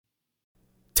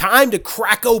Time to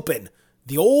crack open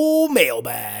the old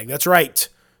mailbag. That's right.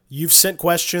 You've sent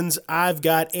questions. I've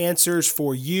got answers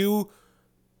for you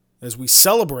as we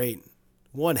celebrate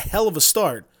one hell of a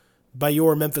start by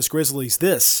your Memphis Grizzlies.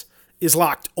 This is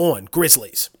Locked On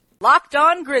Grizzlies. Locked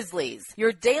On Grizzlies,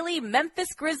 your daily Memphis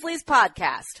Grizzlies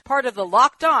podcast, part of the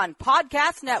Locked On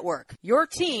Podcast Network, your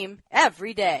team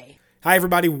every day. Hi,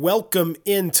 everybody. Welcome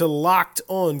into Locked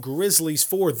On Grizzlies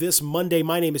for this Monday.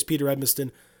 My name is Peter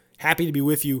Edmiston. Happy to be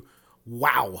with you.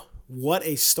 Wow, what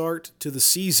a start to the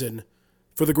season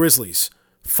for the Grizzlies.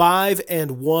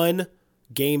 5-1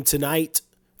 game tonight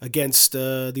against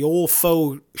the old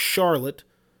foe Charlotte,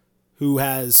 who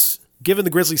has given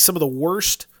the Grizzlies some of the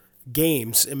worst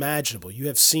games imaginable. You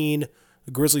have seen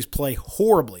the Grizzlies play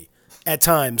horribly at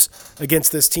times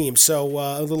against this team, so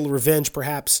a little revenge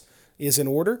perhaps is in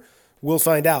order. We'll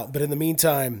find out. But in the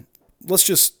meantime, let's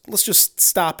just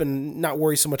stop and not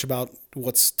worry so much about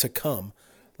what's to come.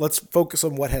 Let's focus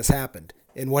on what has happened.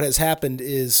 And what has happened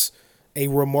is a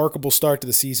remarkable start to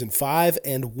the season,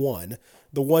 5-1.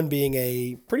 The one being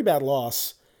a pretty bad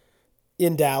loss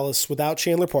in Dallas without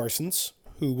Chandler Parsons,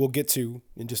 who we'll get to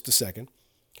in just a second.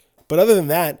 But other than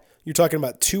that, you're talking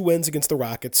about 2 wins against the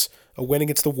Rockets, a win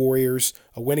against the Warriors,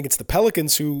 a win against the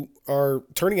Pelicans, who are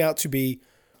turning out to be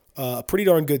a pretty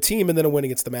darn good team, and then a win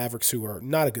against the Mavericks, who are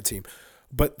not a good team.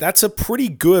 But that's a pretty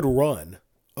good run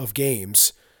of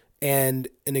games and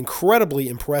an incredibly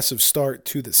impressive start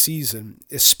to the season,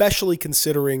 especially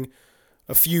considering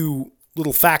a few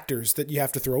little factors that you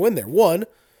have to throw in there. One,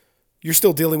 you're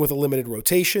still dealing with a limited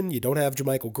rotation. You don't have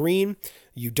JaMychal Green.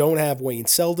 You don't have Wayne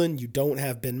Selden. You don't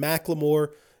have Ben McLemore.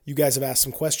 You guys have asked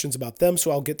some questions about them,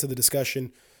 so I'll get to the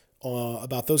discussion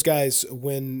about those guys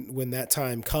when that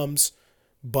time comes.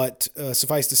 But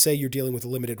suffice to say, you're dealing with a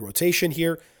limited rotation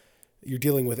here. You're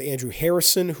dealing with Andrew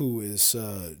Harrison, who is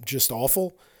just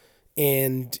awful.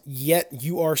 And yet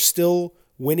you are still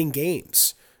winning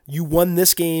games. You won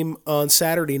this game on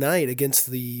Saturday night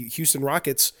against the Houston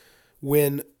Rockets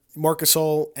when Marc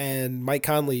Gasol and Mike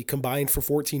Conley combined for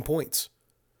 14 points.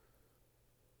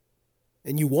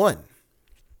 And you won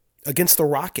against the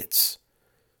Rockets.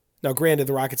 Now, granted,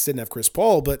 the Rockets didn't have Chris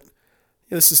Paul, but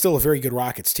this is still a very good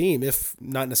Rockets team, if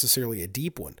not necessarily a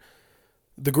deep one.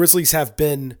 The Grizzlies have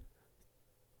been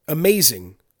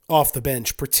amazing off the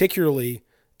bench, particularly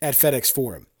at FedEx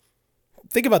Forum.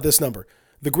 Think about this number.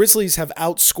 The Grizzlies have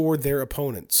outscored their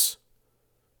opponents.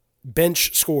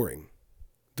 Bench scoring.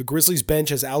 The Grizzlies bench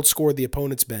has outscored the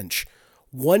opponent's bench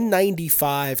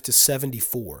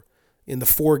 195-74 in the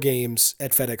 4 games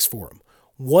at FedEx Forum.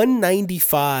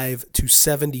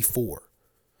 195-74.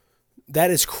 That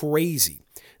is crazy.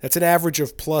 That's an average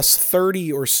of plus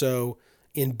 30 or so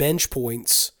in bench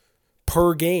points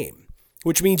per game,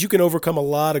 which means you can overcome a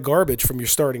lot of garbage from your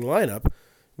starting lineup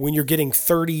when you're getting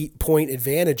 30-point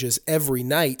advantages every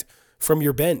night from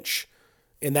your bench.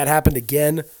 And that happened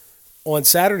again on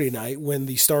Saturday night when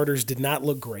the starters did not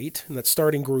look great, and that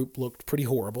starting group looked pretty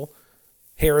horrible.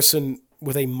 Harrison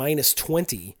with a minus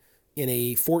 20 in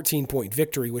a 14-point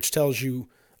victory, which tells you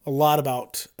a lot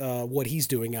about what he's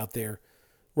doing out there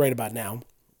right about now.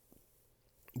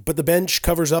 But the bench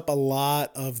covers up a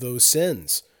lot of those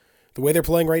sins. The way they're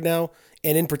playing right now,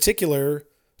 and in particular,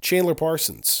 Chandler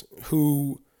Parsons,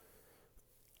 who,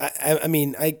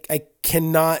 I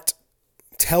cannot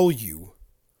tell you,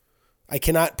 I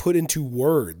cannot put into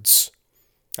words,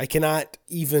 I cannot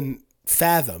even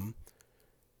fathom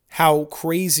how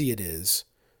crazy it is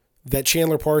that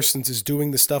Chandler Parsons is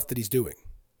doing the stuff that he's doing.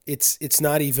 It's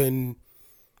not even,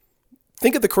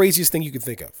 think of the craziest thing you could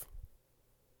think of.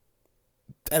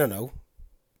 I don't know.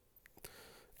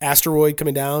 Asteroid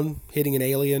coming down, hitting an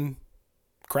alien,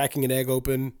 cracking an egg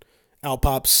open, out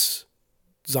pops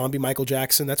zombie Michael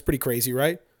Jackson. That's pretty crazy,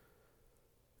 right?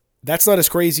 That's not as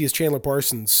crazy as Chandler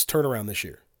Parsons' turnaround this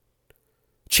year.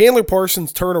 Chandler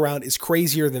Parsons' turnaround is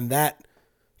crazier than that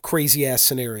crazy-ass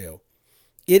scenario.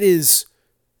 It is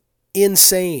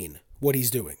insane what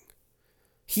he's doing.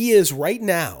 He is right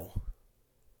now,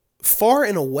 far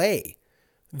and away,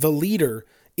 the leader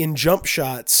in jump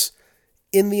shots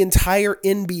in the entire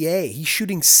NBA. He's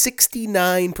shooting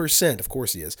 69%. Of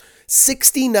course he is.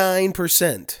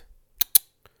 69%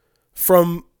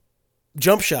 from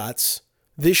jump shots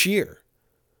this year.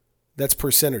 That's per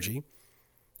Synergy.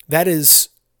 That is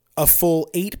a full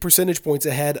 8 percentage points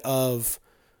ahead of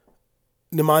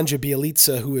Nemanja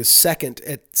Bjelica, who is second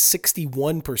at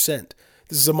 61%.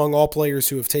 This is among all players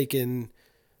who have taken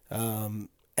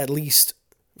at least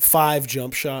 5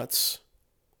 jump shots.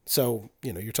 So,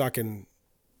 you're talking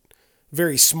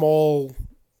very small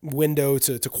window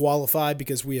to qualify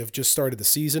because we have just started the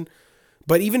season.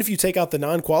 But even if you take out the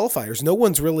non-qualifiers, no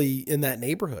one's really in that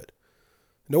neighborhood.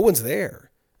 No one's there.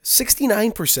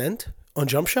 69% on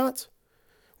jump shots,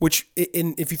 which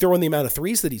if you throw in the amount of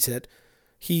threes that he's hit,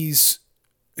 his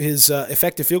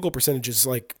effective field goal percentage is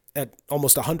like at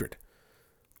almost 100.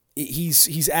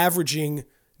 He's averaging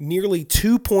nearly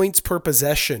 2 points per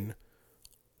possession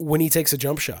when he takes a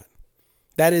jump shot.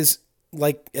 That is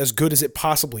like as good as it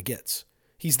possibly gets.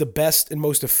 He's the best and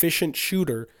most efficient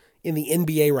shooter in the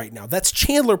NBA right now. That's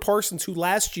Chandler Parsons, who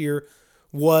last year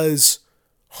was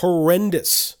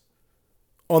horrendous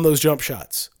on those jump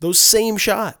shots, those same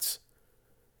shots.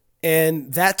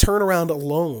 And that turnaround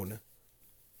alone,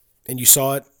 and you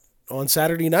saw it on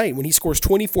Saturday night when he scores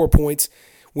 24 points,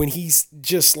 when he's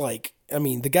just like, I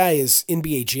mean, the guy is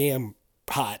NBA Jam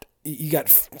hot. You got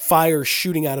fire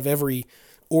shooting out of every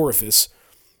orifice.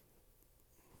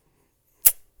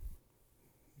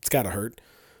 It's got to hurt.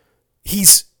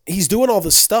 He's doing all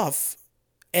this stuff,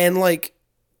 and like,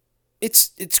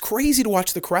 it's crazy to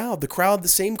watch the crowd. The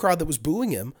same crowd that was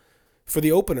booing him for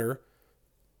the opener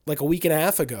like a week and a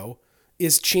half ago,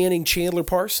 is chanting Chandler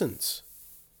Parsons.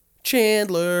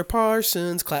 Chandler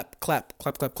Parsons, clap, clap,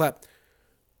 clap, clap, clap.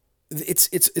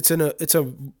 It's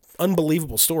an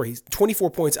unbelievable story. He's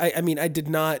 24 points. I mean, I did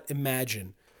not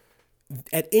imagine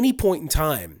at any point in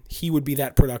time he would be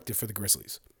that productive for the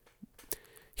Grizzlies.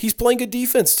 He's playing good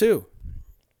defense too.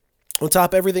 On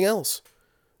top of everything else,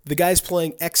 the guy's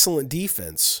playing excellent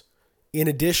defense in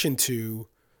addition to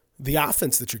the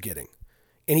offense that you're getting.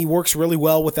 And he works really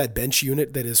well with that bench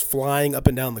unit that is flying up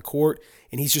and down the court,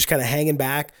 and he's just kind of hanging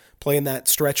back, playing that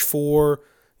stretch four,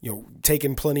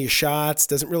 taking plenty of shots,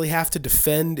 doesn't really have to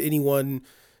defend anyone,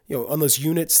 on those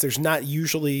units. There's not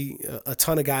usually a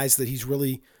ton of guys that he's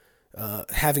really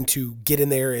having to get in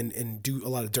there and do a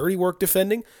lot of dirty work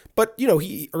defending. But,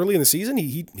 he early in the season,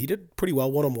 he did pretty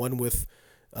well one-on-one with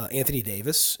Anthony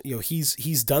Davis.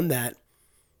 He's done that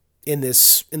in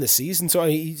this season. So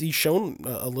he's shown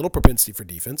a little propensity for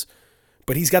defense,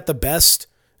 but he's got the best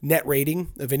net rating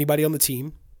of anybody on the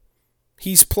team.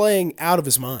 He's playing out of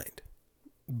his mind,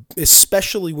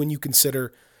 especially when you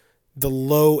consider the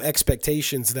low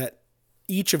expectations that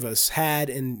each of us had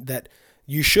and that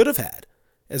you should have had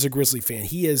as a Grizzly fan.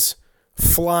 He is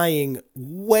flying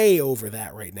way over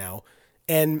that right now.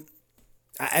 And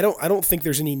I don't think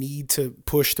there's any need to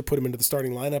push to put him into the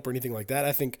starting lineup or anything like that.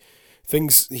 I think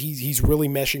he's really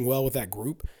meshing well with that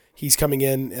group. He's coming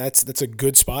in. That's a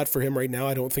good spot for him right now.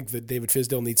 I don't think that David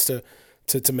Fizdale needs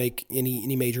to make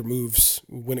any major moves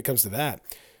when it comes to that.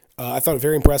 I thought a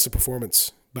very impressive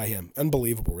performance by him.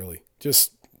 Unbelievable, really.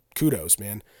 Just kudos,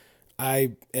 man.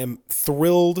 I am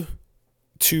thrilled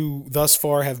to thus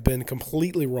far have been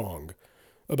completely wrong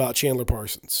about Chandler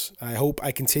Parsons. I hope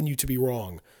I continue to be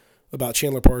wrong about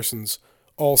Chandler Parsons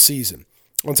all season.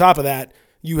 On top of that,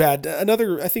 you had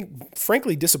another, I think,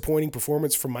 frankly disappointing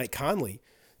performance from Mike Conley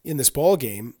in this ball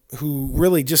game, who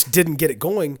really just didn't get it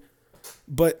going.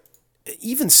 But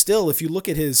even still, if you look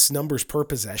at his numbers per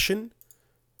possession,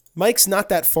 Mike's not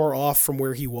that far off from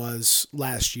where he was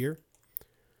last year.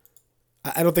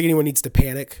 I don't think anyone needs to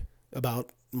panic about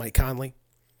Mike Conley.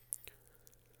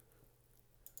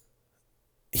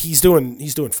 He's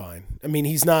doing fine. I mean,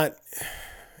 he's not,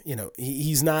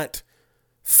 he's not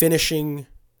finishing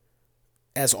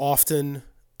as often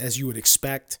as you would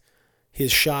expect. His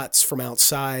shots from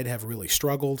outside have really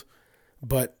struggled,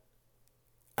 but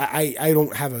I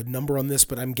don't have a number on this,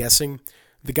 but I'm guessing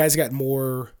the guy's got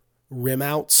more rim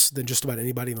outs than just about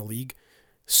anybody in the league.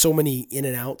 So many in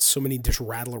and outs, so many just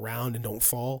rattle around and don't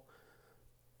fall.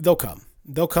 They'll come,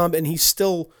 and he's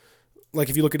still, like,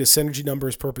 if you look at his synergy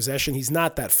numbers per possession, he's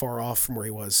not that far off from where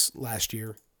he was last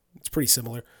year. It's pretty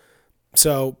similar.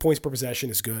 So points per possession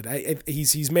is good.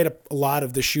 He's made up a lot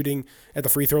of the shooting at the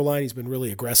free throw line. He's been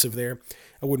really aggressive there.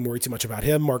 I wouldn't worry too much about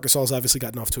him. Marc Gasol's obviously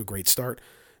gotten off to a great start.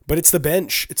 But it's the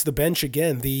bench. It's the bench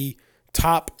again. The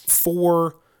top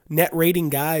 4 net rating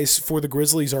guys for the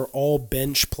Grizzlies are all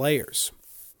bench players.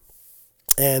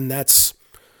 And that's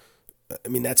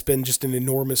been just an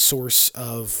enormous source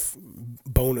of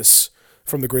bonus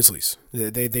from the Grizzlies.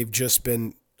 They've just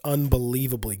been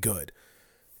unbelievably good.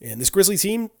 And this Grizzly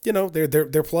team,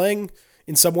 they're playing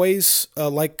in some ways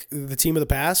like the team of the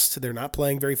past. They're not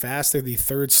playing very fast. They're the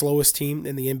 3rd slowest team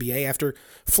in the NBA. After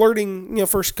flirting,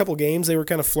 first couple games, they were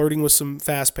kind of flirting with some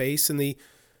fast pace. In the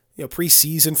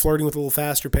preseason, flirting with a little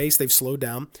faster pace. They've slowed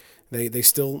down. They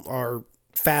still are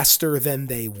faster than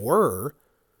they were,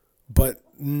 but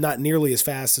not nearly as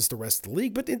fast as the rest of the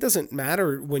league. But it doesn't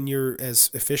matter when you're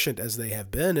as efficient as they have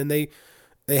been, and they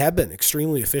have been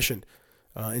extremely efficient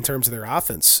in terms of their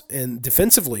offense, and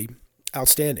defensively,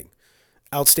 outstanding.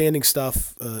 outstanding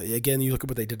stuff. Again, you look at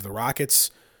what they did to the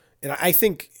Rockets. And I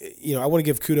think, I want to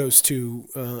give kudos to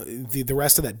the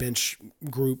rest of that bench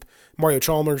group. Mario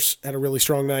Chalmers had a really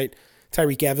strong night.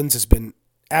 Tyreek Evans has been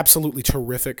absolutely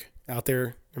terrific out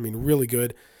there. I mean, really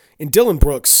good. And Dylan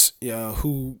Brooks,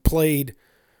 who played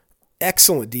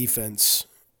excellent defense.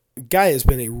 Guy has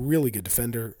been a really good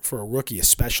defender for a rookie,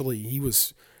 especially.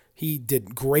 He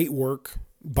did great work,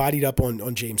 bodied up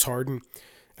on James Harden.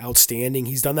 Outstanding.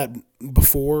 He's done that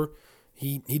before.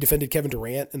 He defended Kevin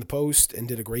Durant in the post and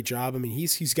did a great job. I mean,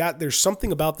 there's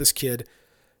something about this kid.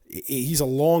 He's a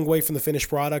long way from the finished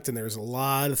product, and there's a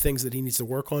lot of things that he needs to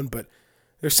work on, but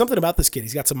there's something about this kid.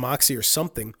 He's got some moxie or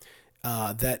something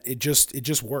that it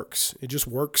just works. It just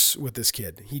works with this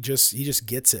kid. He just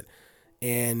gets it.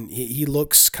 And he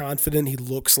looks confident. He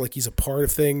looks like he's a part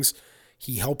of things.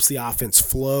 He helps the offense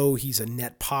flow. He's a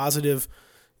net positive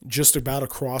just about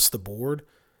across the board.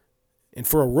 And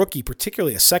for a rookie,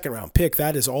 particularly a second-round pick,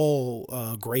 that is all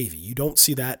gravy. You don't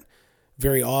see that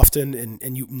very often,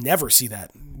 and you never see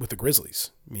that with the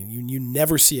Grizzlies. I mean, you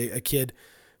never see a kid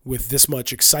with this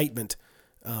much excitement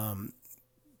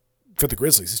for the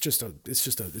Grizzlies. It's just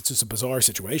a bizarre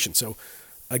situation. So,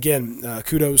 again,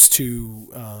 kudos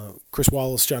to Chris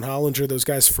Wallace, John Hollinger, those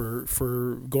guys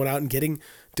for going out and getting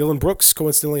Dylan Brooks.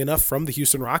 Coincidentally enough, from the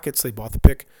Houston Rockets, they bought the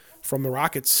pick from the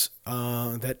Rockets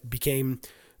that became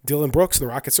Dylan Brooks, and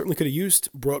the Rockets certainly could have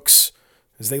used Brooks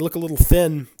as they look a little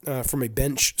thin from a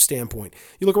bench standpoint.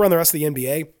 You look around the rest of the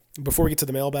NBA, before we get to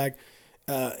the mailbag,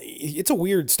 it's a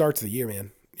weird start to the year,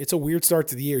 man. It's a weird start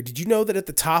to the year. Did you know that at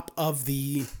the top of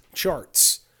the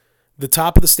charts, the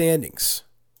top of the standings,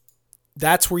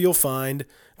 that's where you'll find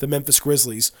the Memphis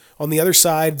Grizzlies. On the other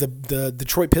side, the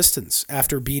Detroit Pistons,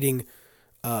 after beating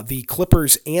the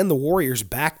Clippers and the Warriors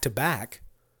back-to-back.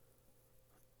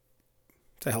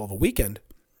 It's a hell of a weekend.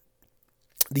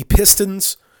 The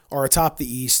Pistons are atop the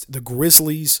East. The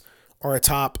Grizzlies are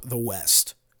atop the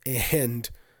West. And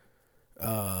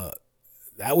that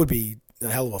would be a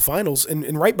hell of a finals.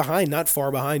 And right behind, not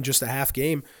far behind, just a half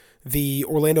game, the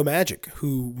Orlando Magic,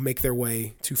 who make their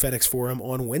way to FedEx Forum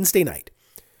on Wednesday night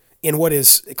in what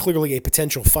is clearly a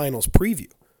potential finals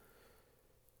preview.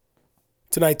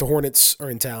 Tonight, the Hornets are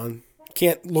in town.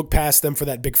 Can't look past them for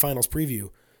that big finals preview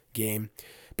game.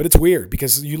 But it's weird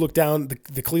because you look down,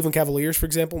 the Cleveland Cavaliers, for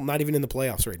example, not even in the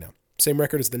playoffs right now. Same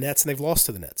record as the Nets, and they've lost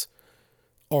to the Nets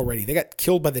already. They got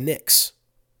killed by the Knicks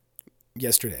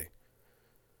yesterday.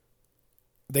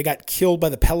 They got killed by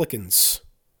the Pelicans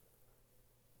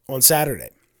on Saturday.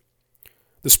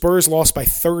 The Spurs lost by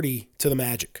 30 to the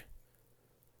Magic.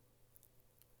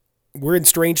 We're in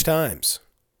strange times.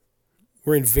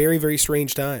 We're in very, very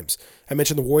strange times. I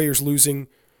mentioned the Warriors losing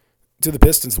to the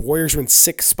Pistons. The Warriors are in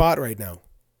 6th spot right now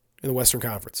in the Western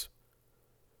Conference.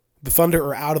 The Thunder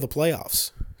are out of the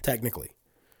playoffs, technically.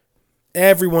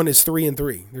 Everyone is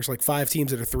 3-3. There's like 5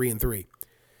 teams that are 3-3.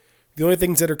 The only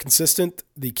things that are consistent,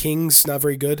 the Kings, not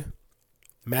very good.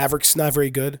 Mavericks, not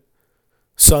very good.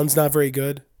 Suns, not very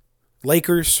good.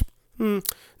 Lakers,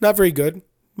 not very good.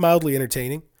 Mildly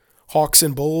entertaining. Hawks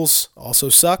and Bulls also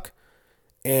suck.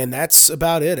 And that's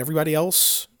about it. Everybody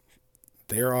else,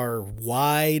 there are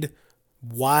wide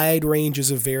ranges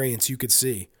of variance you could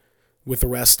see with the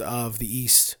rest of the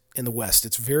East and the West.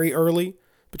 It's very early,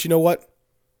 but you know what?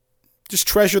 Just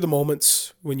treasure the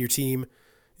moments when your team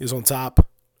is on top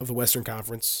of the Western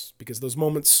Conference, because those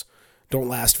moments don't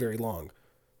last very long.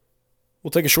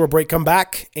 We'll take a short break, come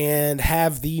back, and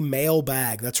have the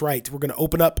mailbag. That's right. We're going to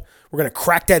open up. We're going to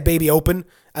crack that baby open.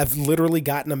 I've literally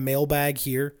gotten a mailbag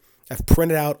here. I've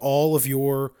printed out all of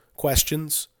your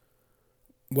questions,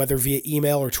 whether via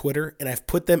email or Twitter, and I've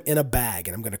put them in a bag,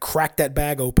 and I'm going to crack that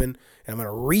bag open, and I'm going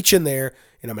to reach in there,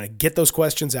 and I'm going to get those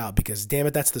questions out, because, damn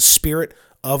it, that's the spirit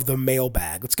of the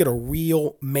mailbag. Let's get a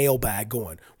real mailbag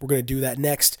going. We're going to do that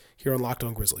next here on Locked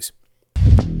On Grizzlies.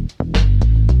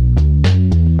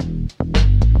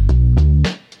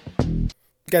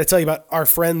 Got to tell you about our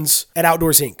friends at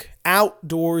Outdoors Inc.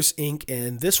 Outdoors Inc.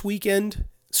 And this weekend,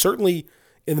 certainly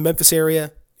in the Memphis area,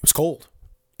 it was cold.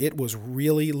 It was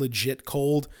really legit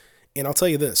cold. And I'll tell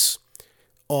you this,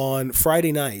 on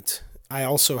Friday night, I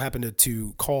also happened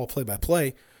to call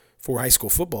play-by-play for high school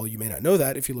football. You may not know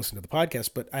that if you listen to the podcast,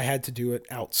 but I had to do it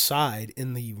outside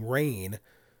in the rain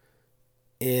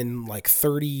in like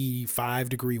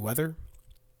 35-degree weather.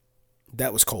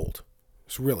 That was cold. It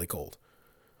was really cold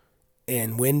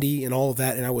and windy and all of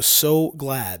that. And I was so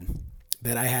glad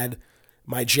that I had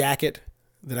my jacket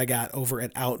that I got over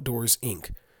at Outdoors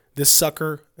Inc. This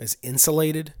sucker is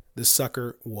insulated. This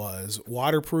sucker was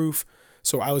waterproof.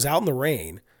 So I was out in the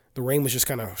rain. The rain was just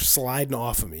kind of sliding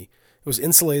off of me. It was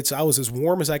insulated, so I was as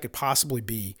warm as I could possibly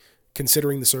be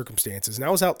considering the circumstances. And I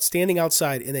was standing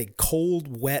outside in a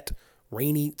cold, wet,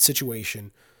 rainy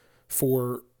situation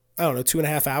for,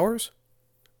 2.5 hours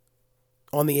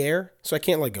on the air. So I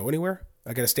can't go anywhere.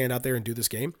 I got to stand out there and do this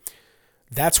game.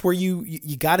 That's where you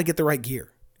got to get the right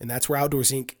gear. And that's where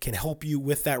Outdoors Inc. can help you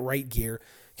with that right gear,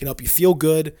 can help you feel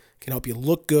good, can help you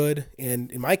look good,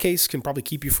 and in my case, can probably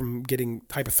keep you from getting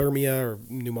hypothermia or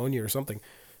pneumonia or something.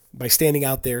 By standing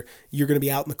out there, you're going to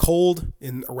be out in the cold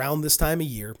and around this time of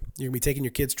year. You're going to be taking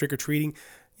your kids trick-or-treating.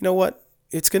 You know what?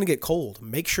 It's going to get cold.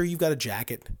 Make sure you've got a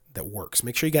jacket that works.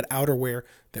 Make sure you got outerwear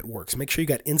that works. Make sure you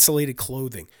got insulated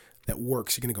clothing that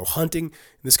works. You're going to go hunting in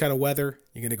this kind of weather.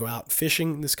 You're going to go out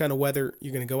fishing in this kind of weather.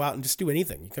 You're going to go out and just do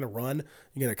anything. You're going to run.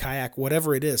 You're going to kayak,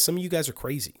 whatever it is. Some of you guys are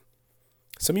crazy.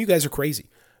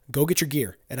 Go get your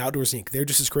gear at Outdoors Inc. They're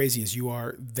just as crazy as you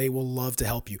are. They will love to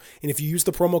help you. And if you use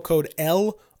the promo code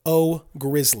LO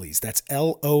Grizzlies, that's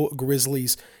LO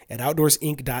Grizzlies at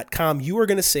OutdoorsInc.com, you are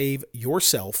going to save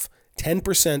yourself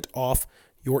 10% off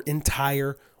your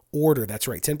entire order. That's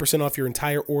right, 10% off your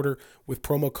entire order with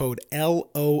promo code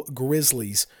LO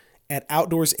Grizzlies at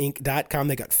OutdoorsInc.com.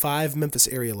 They got 5 Memphis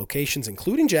area locations,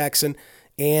 including Jackson,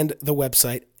 and the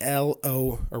website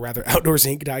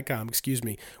OutdoorsInc.com,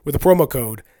 with the promo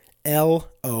code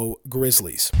LO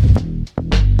Grizzlies.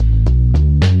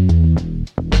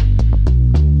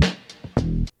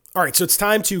 All right, so it's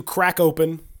time to crack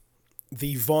open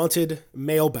the vaunted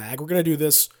mailbag. We're going to do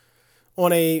this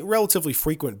on a relatively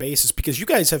frequent basis because you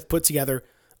guys have put together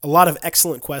a lot of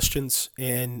excellent questions,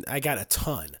 and I got a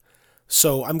ton.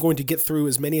 So I'm going to get through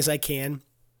as many as I can.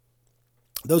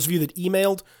 Those of you that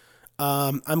emailed,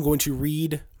 I'm going to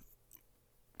read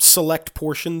select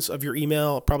portions of your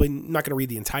email. Probably not going to read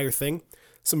the entire thing.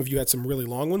 Some of you had some really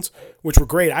long ones, which were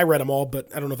great. I read them all,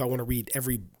 but I don't know if I want to read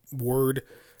every word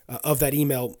of that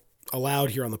email aloud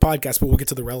here on the podcast, but we'll get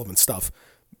to the relevant stuff.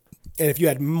 And if you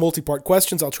had multi-part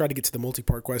questions, I'll try to get to the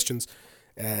multi-part questions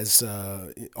as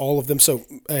all of them. So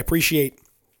I appreciate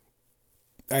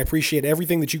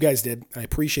everything that you guys did. I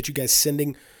appreciate you guys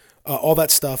sending all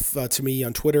that stuff to me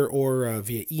on Twitter or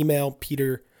via email,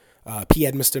 pedmiston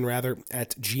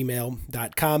at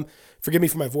gmail.com. Forgive me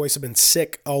for my voice. I've been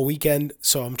sick all weekend,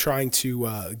 so I'm trying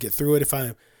to get through it. If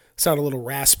I sound a little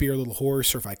raspy or a little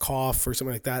hoarse, or if I cough or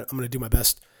something like that, I'm going to do my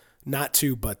best not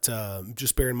to, but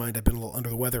just bear in mind I've been a little under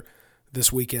the weather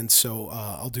this weekend, so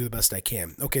I'll do the best I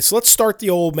can. Okay, so let's start the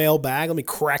old mailbag. Let me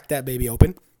crack that baby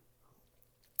open.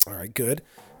 All right, good.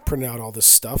 Printing out all this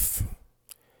stuff.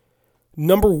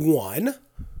 Number 1.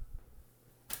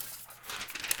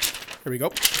 Here we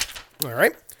go. All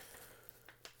right.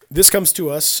 This comes to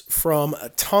us from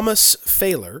Thomas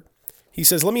Failer. He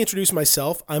says, let me introduce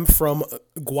myself. I'm from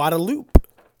Guadeloupe,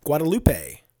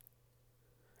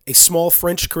 a small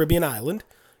French Caribbean island,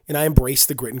 and I embrace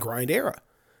the grit and grind era.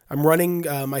 I'm running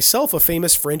myself a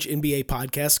famous French NBA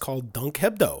podcast called Dunk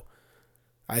Hebdo.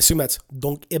 I assume that's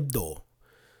Dunk Hebdo.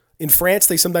 In France,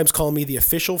 they sometimes call me the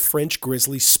official French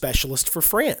Grizzlies specialist for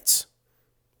France.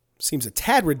 Seems a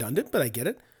tad redundant, but I get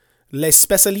it. Le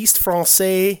spécialiste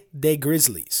français des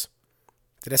Grizzlies.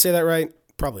 Did I say that right?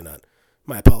 Probably not.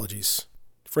 My apologies.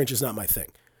 French is not my thing.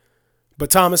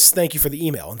 But Thomas, thank you for the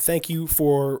email, and thank you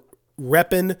for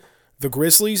repping the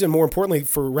Grizzlies, and more importantly,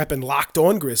 for repping Locked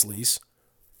On Grizzlies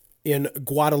in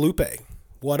Guadeloupe.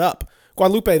 What up?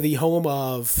 Guadeloupe, the home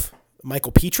of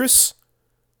Michael Petrus,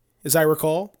 as I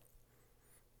recall.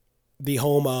 The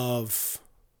home of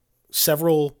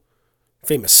several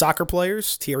famous soccer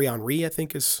players. Thierry Henry, I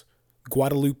think, is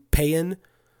Guadeloupean,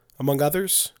 among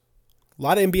others. A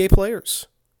lot of NBA players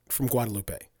from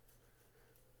Guadeloupe.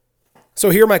 So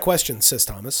here are my questions, says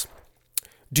Thomas.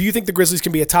 Do you think the Grizzlies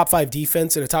can be a top 5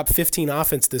 defense and a top 15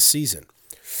 offense this season?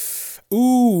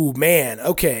 Ooh, man.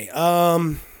 Okay.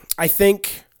 I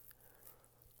think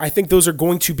those are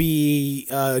going to be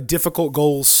difficult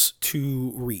goals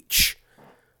to reach.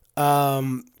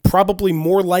 Probably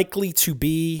more likely to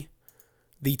be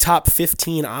the top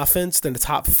 15 offense than the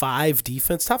top 5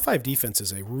 defense. Top 5 defense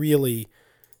is a really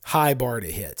high bar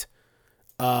to hit.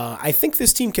 I think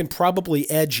this team can probably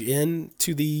edge in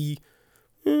to the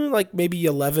maybe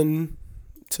 11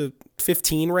 to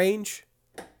 15 range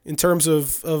in terms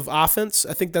of offense.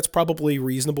 I think that's probably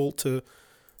reasonable to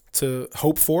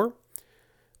hope for.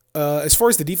 As far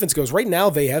as the defense goes, right now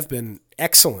they have been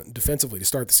excellent defensively to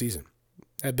start the season.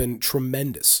 Have been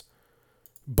tremendous.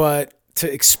 But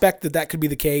to expect that could be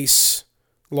the case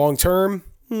long term,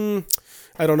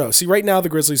 I don't know. See, right now the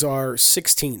Grizzlies are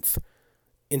 16th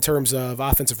in terms of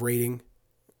offensive rating.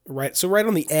 Right, so right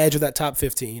on the edge of that top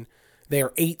 15. They are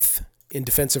 8th in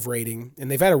defensive rating, and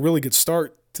they've had a really good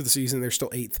start to the season. They're still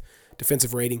 8th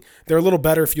defensive rating. They're a little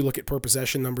better if you look at per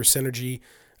possession numbers, synergy,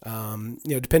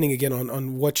 depending again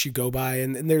on what you go by.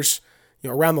 And there's,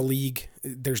 around the league,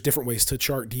 there's different ways to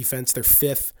chart defense. They're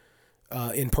fifth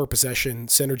in per possession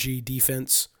synergy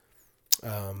defense.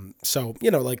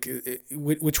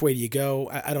 Which way do you go?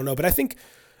 I don't know, but I think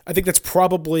that's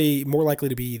probably more likely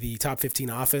to be the top 15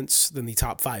 offense than the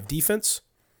top 5 defense.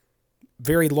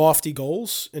 Very lofty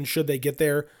goals, and should they get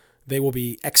there, they will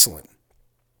be excellent.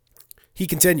 He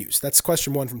continues. That's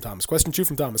question 1 from Thomas. Question 2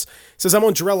 from Thomas. He says, I'm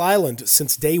on Jarrell Island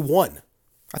since day 1.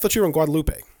 I thought you were on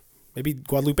Guadalupe. Maybe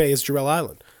Guadalupe is Jarrell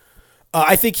Island.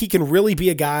 I think he can really be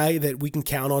a guy that we can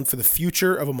count on for the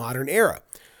future of a modern era.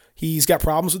 He's got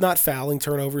problems with not fouling,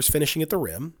 turnovers, finishing at the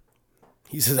rim.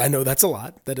 He says, I know that's a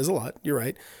lot. That is a lot. You're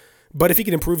right. But if he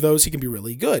can improve those, he can be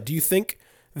really good. Do you think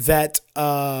that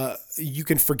you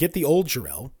can forget the old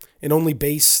Jarrell and only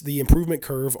base the improvement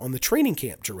curve on the training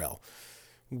camp Jarrell?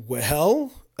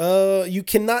 Well, you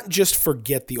cannot just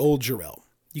forget the old Jarrell.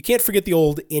 You can't forget the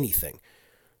old anything.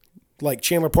 Like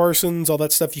Chandler Parsons, all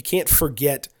that stuff, you can't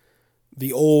forget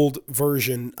the old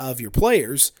version of your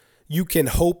players. You can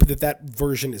hope that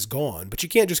version is gone, but you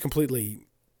can't just completely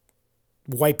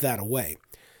wipe that away.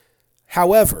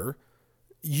 However,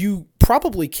 you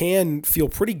probably can feel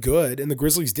pretty good, and the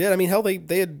Grizzlies did. I mean, hell,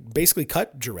 they had basically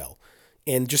cut Jarrell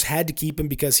and just had to keep him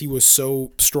because he was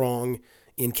so strong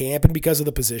in camp and because of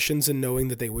the positions and knowing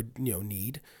that they would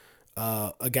need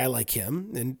a guy like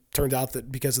him. And turned out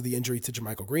that because of the injury to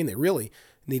JaMychal Green, they really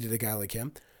needed a guy like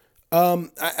him. I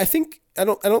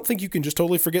don't think you can just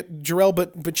totally forget Jarrell,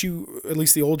 but you, at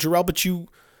least the old Jarrell, but you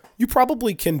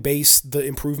probably can base the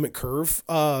improvement curve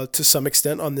to some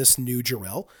extent on this new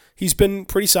Jarrell. He's been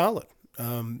pretty solid.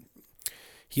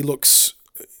 He looks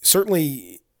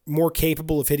certainly more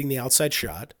capable of hitting the outside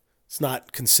shot. It's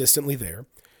not consistently there.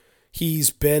 He's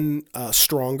been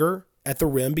stronger at the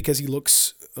rim because he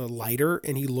looks lighter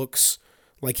and he looks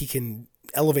like he can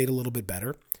elevate a little bit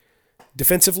better.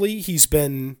 Defensively, he's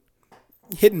been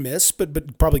hit and miss,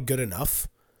 but probably good enough.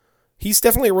 He's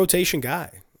definitely a rotation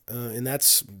guy, and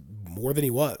that's more than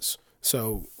he was.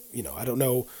 So, I don't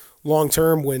know long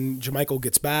term when JaMychal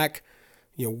gets back,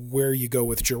 where you go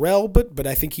with Jarrell, but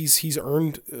I think he's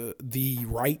earned the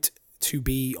right to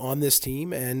be on this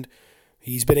team, and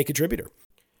he's been a contributor.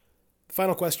 The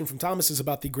final question from Thomas is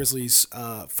about the Grizzlies'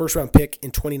 first-round pick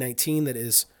in 2019 that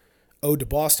is owed to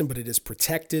Boston, but it is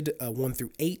protected 1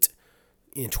 through 8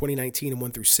 in 2019 and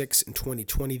 1 through 6 in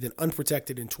 2020, then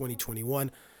unprotected in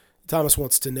 2021. Thomas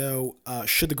wants to know,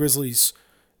 should the Grizzlies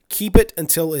keep it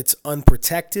until it's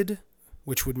unprotected,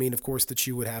 which would mean, of course, that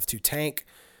you would have to tank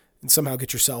and somehow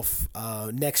get yourself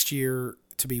next year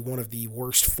to be one of the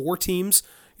worst 4 teams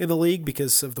in the league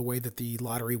because of the way that the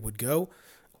lottery would go,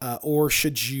 or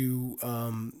should you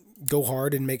go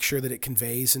hard and make sure that it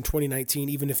conveys in 2019,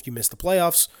 even if you miss the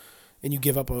playoffs and you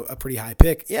give up a pretty high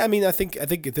pick? Yeah, I mean, I think at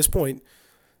this point,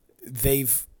 the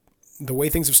way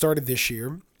things have started this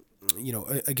year,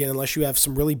 again, unless you have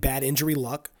some really bad injury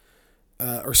luck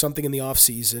or something in the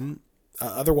offseason,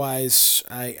 otherwise,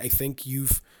 I think you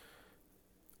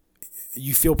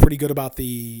feel pretty good about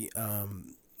the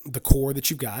core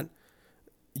that you've got.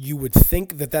 You would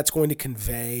think that that's going to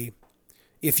convey,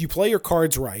 if you play your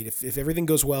cards right, if everything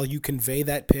goes well, you convey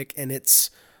that pick, and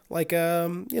it's like a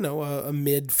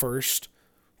mid-first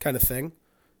kind of thing,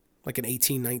 like an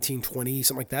 18, 19, 20,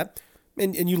 something like that.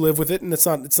 And you live with it, and it's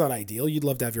not ideal. You'd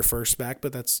love to have your first back,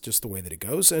 but that's just the way that it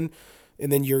goes. And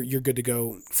then you're good to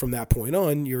go from that point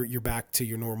on. You're back to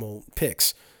your normal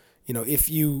picks. If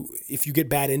you get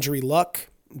bad injury luck,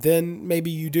 then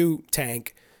maybe you do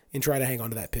tank and try to hang on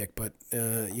to that pick. But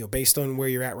based on where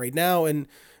you're at right now, and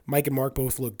Mike and Mark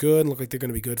both look good and look like they're going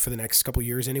to be good for the next couple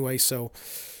years anyway. So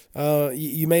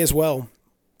you may as well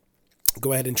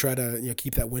go ahead and try to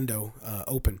keep that window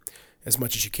open as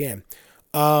much as you can.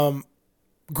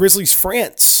 Grizzlies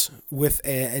France with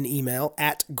an email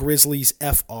at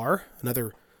GrizzliesFR,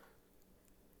 another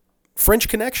French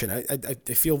connection. I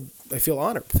feel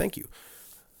honored. Thank you.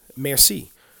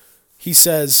 Merci. He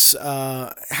says,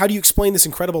 how do you explain this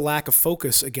incredible lack of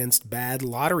focus against bad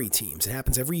lottery teams? It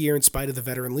happens every year in spite of the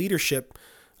veteran leadership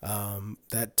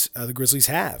that the Grizzlies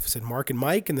have. Said Mark and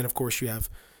Mike, and then, of course, you have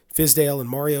Fizdale and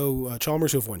Mario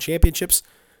Chalmers who have won championships.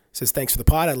 Says, thanks for the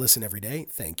pod. I listen every day.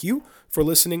 Thank you for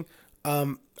listening.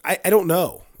 I don't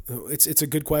know. It's a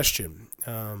good question.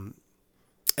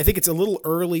 I think it's a little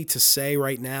early to say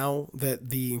right now that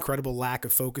the incredible lack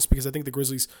of focus, because I think the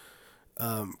Grizzlies,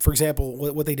 for example,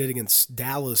 what they did against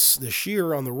Dallas this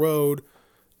year on the road,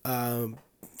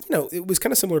 it was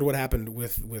kind of similar to what happened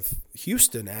with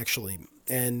Houston, actually.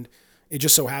 And it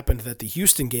just so happened that the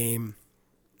Houston game,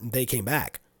 they came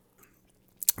back.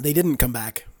 They didn't come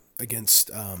back against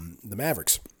the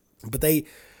Mavericks, but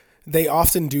they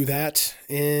often do that,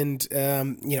 and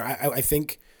I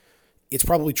think it's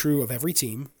probably true of every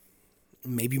team,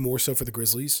 maybe more so for the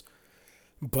Grizzlies,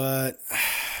 but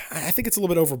I think it's a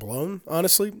little bit overblown,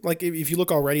 honestly. Like, if you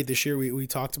look already this year, we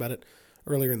talked about it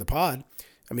earlier in the pod.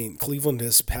 I mean, Cleveland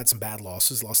has had some bad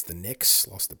losses, lost the Knicks,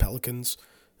 lost the Pelicans.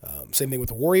 Same thing with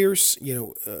the Warriors,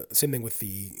 same thing with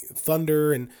the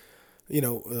Thunder and,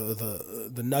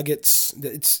 the Nuggets.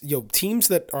 It's, teams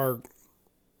that are,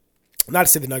 not to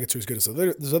say the Nuggets are as good as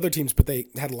those other teams, but they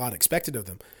had a lot expected of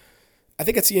them. I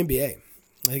think it's the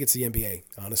NBA,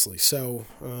 honestly. So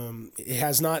it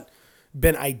has not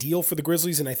been ideal for the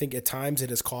Grizzlies, and I think at times it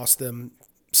has cost them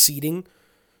seeding,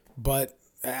 but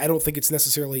I don't think it's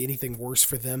necessarily anything worse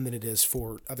for them than it is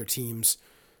for other teams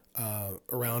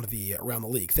around the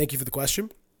league. Thank you for the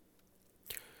question.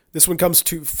 This one comes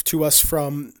to us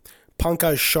from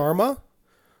Pankaj Sharma,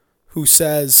 who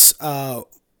says,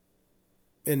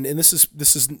 and this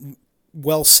is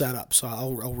well set up, so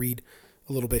I'll read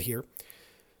a little bit here.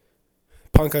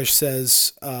 Pankaj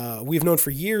says, we've known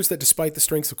for years that despite the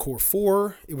strengths of Core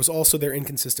 4, it was also their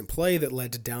inconsistent play that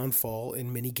led to downfall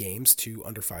in many games to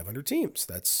under 500 teams.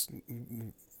 That's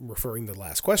referring to the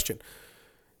last question.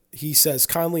 He says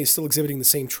Conley is still exhibiting the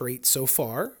same trait so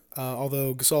far,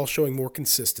 although Gasol showing more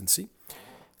consistency.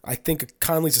 I think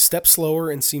Conley's a step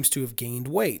slower and seems to have gained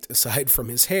weight, aside from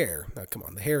his hair. Now, come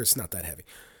on, the hair is not that heavy.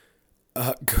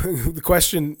 The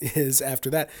question is after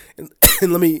that,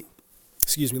 and let me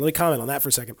comment on that for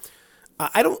a second.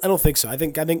 I don't think so. I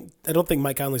don't think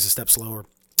Mike Conley's a step slower.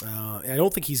 I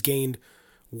don't think he's gained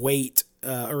weight,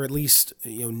 or at least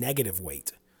negative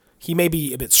weight. He may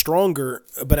be a bit stronger,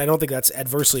 but I don't think that's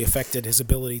adversely affected his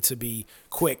ability to be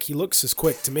quick. He looks as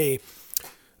quick to me.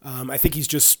 I think he's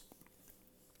just,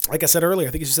 like I said earlier,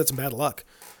 I think he's just had some bad luck.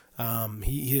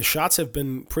 His shots have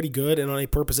been pretty good, and on a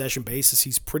per possession basis,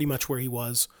 he's pretty much where he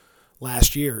was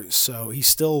last year. So he's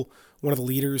still one of the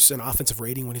leaders in offensive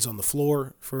rating when he's on the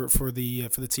floor for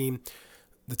the team.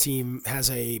 The team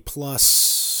has a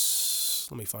plus.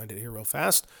 Let me find it here real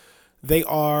fast. They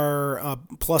are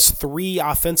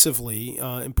 +3 offensively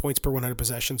in points per 100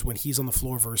 possessions when he's on the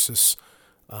floor versus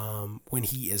when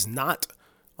he is not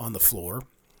on the floor.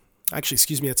 Actually,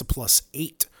 that's a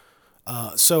 +8.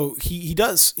 So he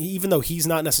does, even though he's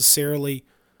not necessarily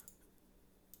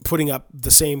putting up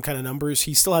the same kind of numbers,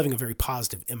 he's still having a very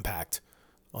positive impact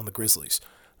on the Grizzlies.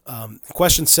 The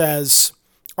question says,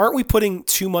 aren't we putting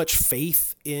too much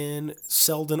faith in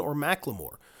Selden or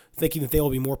McLemore, thinking that they will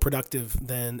be more productive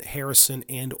than Harrison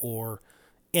and or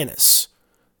Ennis?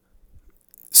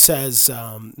 Says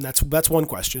that's one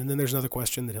question, and then there's another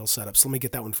question that he'll set up. So let me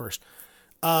get that one first.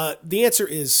 The answer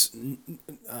is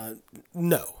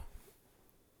no.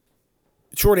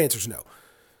 Short answer is no,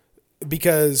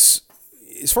 because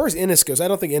as far as Ennis goes, I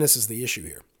don't think Ennis is the issue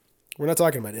here. We're not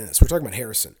talking about Ennis. We're talking about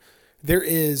Harrison. There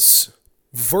is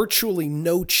virtually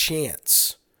no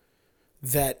chance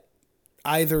that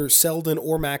either Selden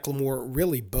or McLemore,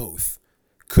 really both,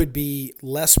 could be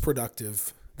less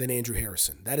productive than Andrew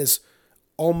Harrison. That is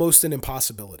almost an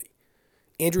impossibility.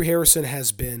 Andrew Harrison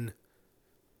has been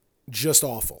just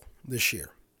awful this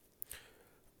year.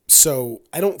 So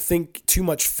I don't think too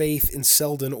much faith in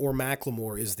Selden or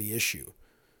McLemore is the issue.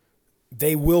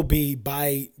 They will be,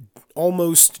 by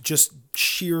almost just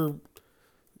sheer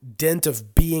dint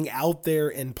of being out there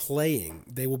and playing,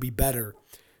 they will be better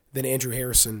than Andrew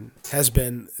Harrison has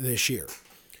been this year.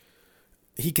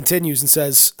 He continues and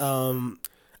says,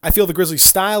 I feel the Grizzlies'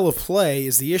 style of play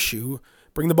is the issue.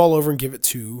 Bring the ball over and give it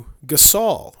to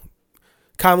Gasol.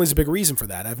 Conley's a big reason for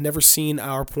that. I've never seen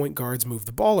our point guards move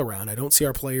the ball around. I don't see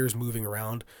our players moving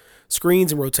around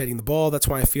screens and rotating the ball. That's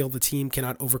why I feel the team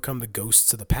cannot overcome the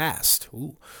ghosts of the past.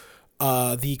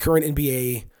 The current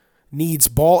NBA needs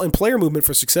ball and player movement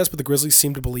for success, but the Grizzlies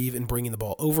seem to believe in bringing the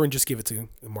ball over and just give it to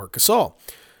Marc Gasol.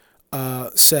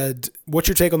 Said, what's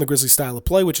your take on the Grizzlies' style of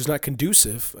play, which is not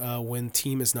conducive when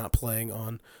team is not playing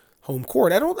on home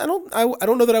court? I don't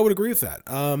know that I would agree with that.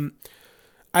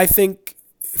 I think,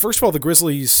 first of all, the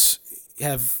Grizzlies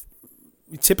have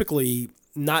typically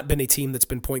not been a team that's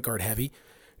been point guard heavy.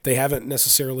 They haven't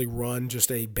necessarily run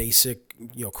just a basic,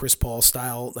 Chris Paul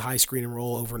style high screen and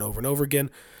roll over and over and over again,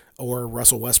 or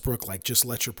Russell Westbrook, like just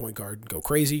let your point guard go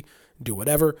crazy, do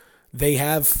whatever. They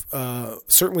have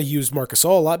certainly used Marc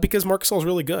Gasol a lot because Marc Gasol is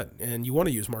really good, and you want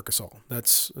to use Marc Gasol.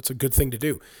 That's a good thing to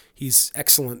do. He's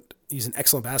excellent. He's an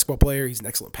excellent basketball player. He's an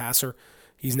excellent passer.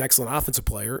 He's an excellent offensive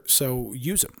player. So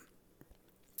use him.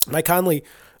 Mike Conley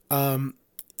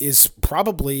is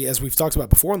probably, as we've talked about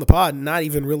before on the pod, not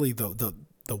even really the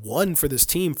one for this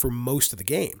team for most of the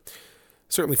game.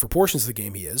 Certainly for portions of the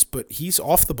game he is, but he's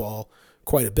off the ball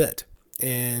quite a bit.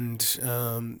 And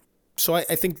so I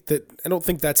don't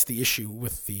think that's the issue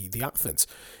with the offense.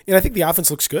 And I think the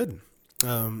offense looks good,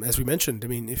 as we mentioned. I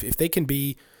mean, if they can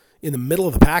be in the middle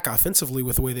of the pack offensively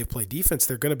with the way they play defense,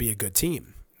 they're going to be a good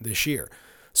team this year.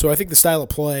 So I think the style of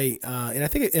play, and I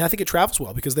think it travels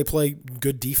well because they play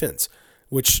good defense,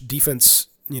 which defense,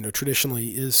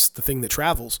 traditionally is the thing that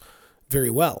travels very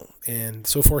well. And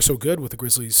so far so good with the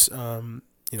Grizzlies,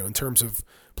 in terms of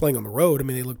playing on the road. I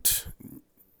mean, they looked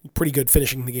pretty good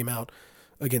finishing the game out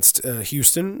against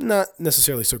Houston. Not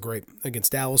necessarily so great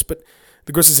against Dallas, but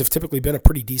the Grizzlies have typically been a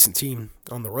pretty decent team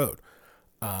on the road.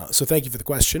 So thank you for the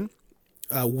question.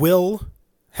 Will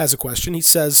has a question. He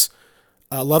says,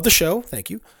 love the show. Thank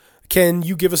you. Can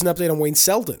you give us an update on Wayne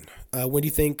Selden? When do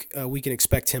you think we can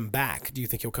expect him back? Do you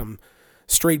think he'll come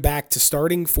straight back to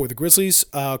starting for the Grizzlies,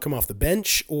 come off the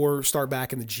bench, or start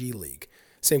back in the G League?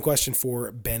 Same question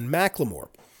for Ben McLemore.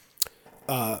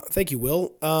 Thank you,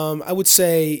 Will. I would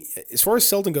say, as far as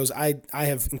Selden goes, I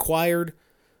have inquired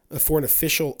for an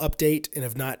official update and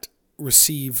have not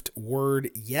received word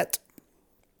yet.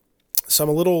 So I'm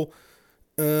a little,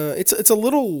 it's a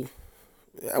little,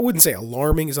 I wouldn't say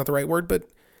alarming is not the right word, but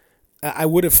I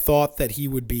would have thought that he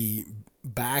would be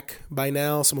back by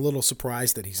now. So I'm a little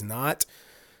surprised that he's not.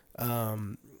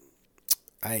 I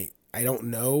don't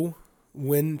know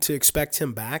when to expect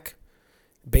him back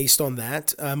based on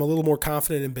that. I'm a little more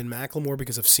confident in Ben McLemore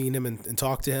because I've seen him and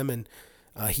talked to him, and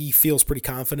he feels pretty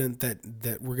confident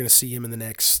that we're going to see him in the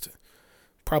next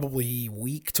probably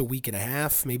week to week and a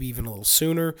half, maybe even a little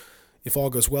sooner if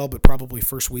all goes well, but probably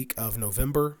first week of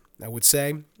November, I would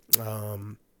say,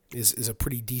 is a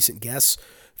pretty decent guess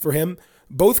for him.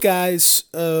 Both guys,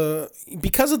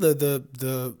 because of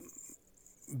the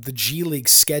G League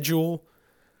schedule,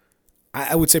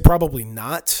 I would say probably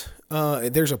not.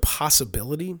 There's a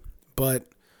possibility, but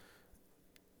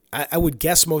I would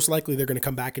guess most likely they're going to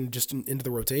come back and just into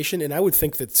the rotation. And I would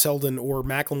think that Selden or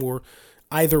McLemore,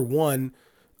 either one,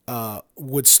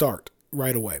 would start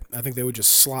right away. I think they would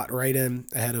just slot right in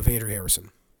ahead of Andrew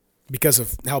Harrison because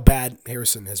of how bad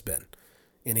Harrison has been.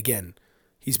 And again,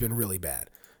 he's been really bad.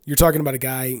 You're talking about a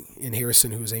guy in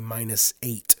Harrison who is a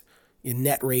 -8 in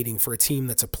net rating for a team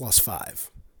that's a +5.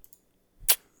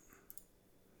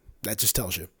 That just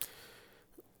tells you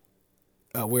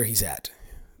where he's at,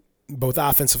 both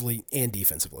offensively and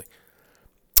defensively.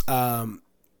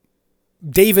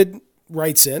 David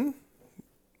writes in.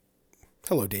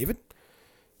 Hello, David.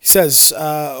 He says,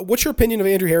 what's your opinion of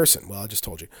Andrew Harrison? Well, I just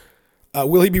told you.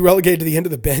 Will he be relegated to the end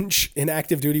of the bench in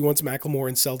active duty once McLemore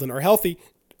and Selden are healthy?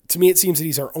 To me, it seems that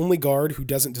he's our only guard who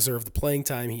doesn't deserve the playing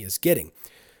time he is getting.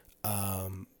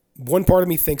 One part of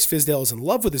me thinks Fizdale is in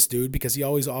love with this dude because he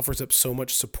always offers up so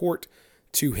much support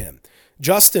to him.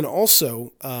 Justin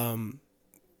also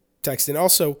texted.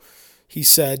 Also, he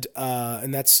said,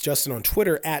 and that's Justin on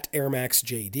Twitter,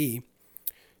 @AirMaxJD,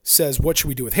 says, what should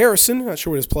we do with Harrison? Not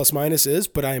sure what his plus-minus is,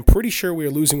 but I am pretty sure we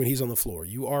are losing when he's on the floor.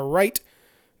 You are right.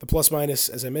 The plus-minus,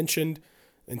 as I mentioned,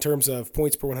 in terms of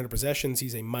points per 100 possessions,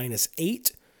 he's a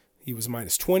 -8. He was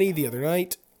 -20 the other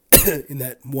night in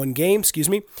that one game,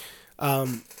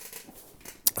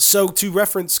 So to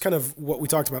reference kind of what we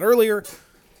talked about earlier,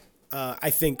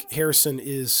 I think Harrison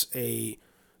is a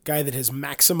guy that has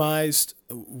maximized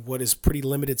what is a pretty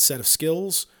limited set of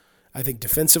skills. I think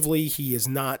defensively he is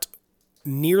not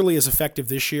nearly as effective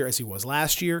this year as he was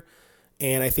last year,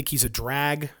 and I think he's a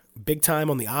drag big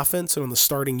time on the offense and on the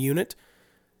starting unit.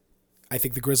 I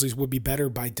think the Grizzlies would be better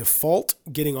by default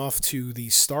getting off to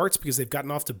these starts because they've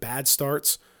gotten off to bad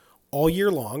starts all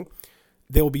year long.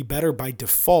 They'll be better by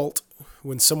default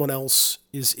when someone else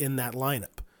is in that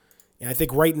lineup. And I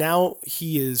think right now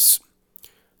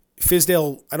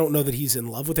Fizdale, I don't know that he's in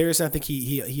love with Harrison. I think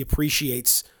he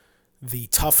appreciates the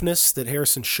toughness that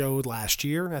Harrison showed last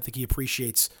year. I think he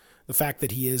appreciates the fact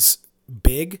that he is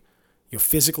big.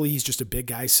 Physically, he's just a big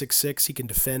guy, 6'6". He can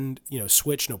defend,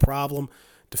 switch, no problem,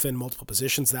 defend multiple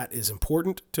positions. That is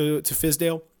important to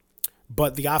Fizdale.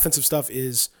 But the offensive stuff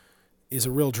is a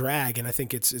real drag, and I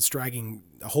think it's dragging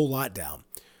a whole lot down.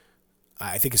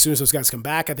 I think as soon as those guys come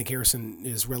back, I think Harrison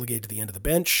is relegated to the end of the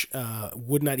bench.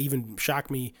 Would not even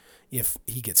shock me if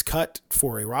he gets cut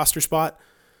for a roster spot,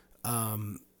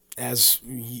 as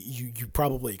you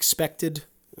probably expected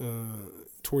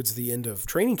towards the end of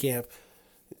training camp,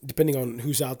 depending on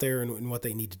who's out there and what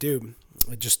they need to do.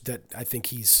 Just that I think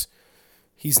he's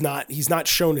not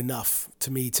shown enough to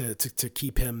me to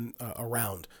keep him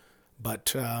around.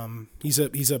 But he's a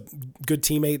good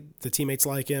teammate. The teammates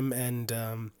like him, and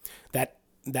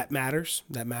that matters.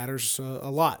 That matters a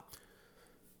lot.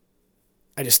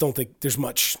 I just don't think there's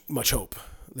much hope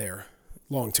there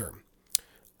long term.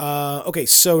 Okay,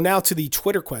 so now to the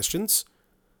Twitter questions.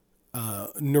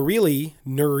 Nureli.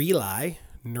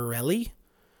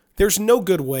 There's no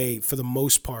good way, for the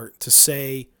most part, to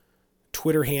say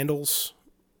Twitter handles,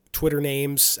 Twitter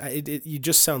names. You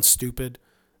just sound stupid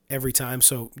every time,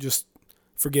 so just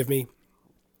forgive me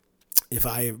if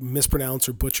I mispronounce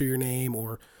or butcher your name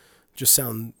or just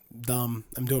sound dumb.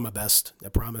 I'm doing my best, I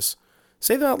promise.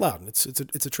 Say them out loud. It's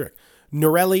a trick.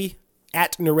 Nureli,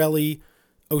 at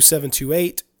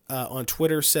Nureli0728 on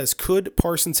Twitter says, could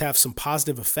Parsons have some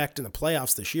positive effect in the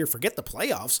playoffs this year? Forget the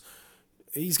playoffs.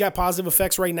 He's got positive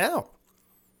effects right now.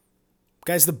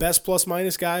 Guy's the best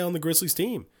plus-minus guy on the Grizzlies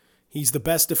team. He's the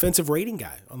best defensive rating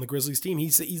guy on the Grizzlies team.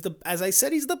 He's the, as I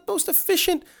said, he's the most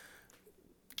efficient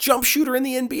jump shooter in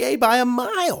the NBA by a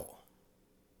mile.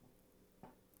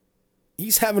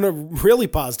 He's having a really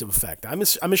positive effect. I'm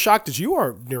as shocked as you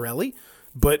are, Nureli,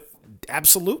 but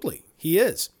absolutely, he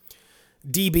is.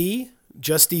 DB,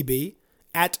 just DB,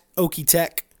 at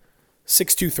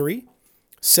OkiTech623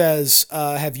 says,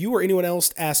 have you or anyone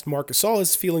else asked Marc Gasol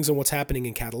his feelings on what's happening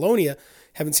in Catalonia?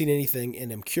 Haven't seen anything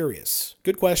and am curious.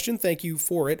 Good question. Thank you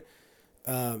for it.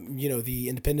 The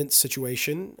independence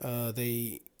situation,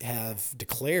 they have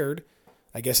declared,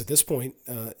 I guess at this point,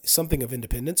 something of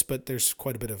independence, but there's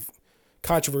quite a bit of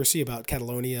controversy about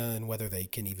Catalonia and whether they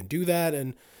can even do that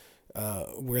and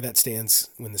where that stands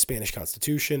in the Spanish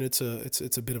Constitution. It's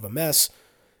a bit of a mess.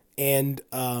 And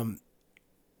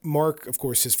Marc, of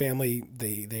course, his family,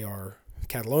 they are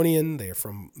Catalonian. They are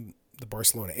from the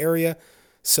Barcelona area.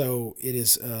 So it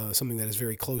is something that is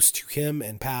very close to him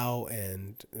and Pau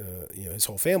and his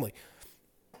whole family.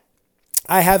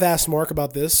 I have asked Marc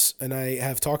about this, and I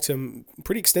have talked to him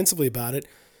pretty extensively about it.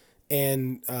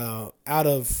 And out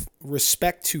of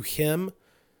respect to him,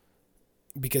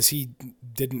 because he's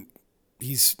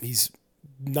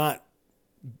not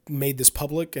made this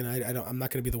public, and I'm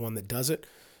not going to be the one that does it.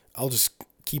 I'll just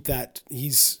keep that.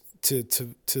 He's to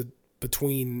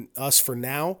between us for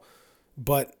now.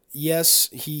 But yes,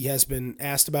 he has been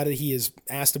asked about it. He is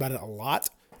asked about it a lot,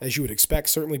 as you would expect,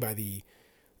 certainly by the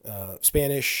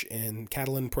Spanish and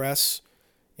Catalan press,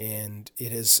 and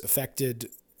it has affected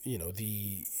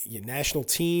the national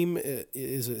team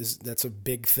is that's a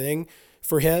big thing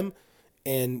for him.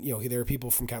 And, there are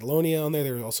people from Catalonia on there.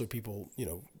 There are also people,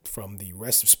 from the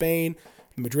rest of Spain,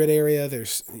 the Madrid area.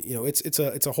 There's, it's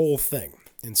a whole thing.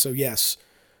 And so, yes,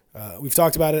 we've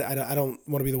talked about it. I don't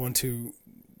want to be the one to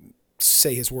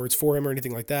say his words for him or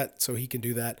anything like that. So he can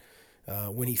do that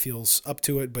when he feels up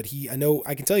to it. But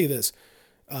I can tell you this.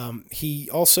 He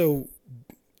also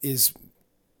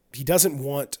he doesn't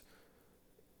want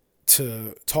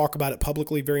to talk about it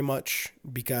publicly very much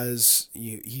because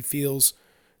he feels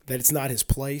that it's not his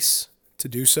place to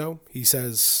do so. He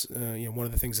says, one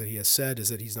of the things that he has said is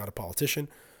that he's not a politician,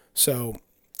 so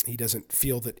he doesn't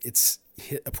feel that it's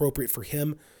appropriate for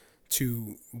him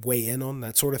to weigh in on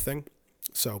that sort of thing.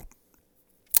 So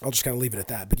I'll just kind of leave it at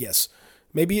that. But yes,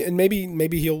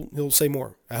 maybe he'll say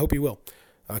more. I hope he will,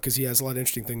 because he has a lot of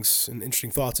interesting things and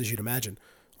interesting thoughts, as you'd imagine,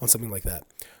 on something like that.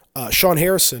 Sean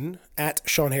Harrison, at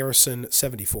Sean Harrison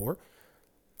 74,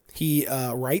 he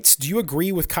writes, do you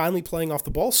agree with Conley playing off the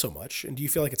ball so much? And do you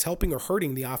feel like it's helping or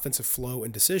hurting the offensive flow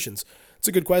and decisions? It's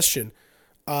a good question.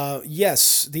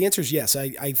 Yes, the answer is yes.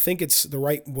 I think it's the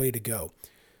right way to go.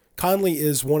 Conley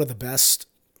is one of the best.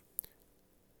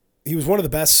 He was one of the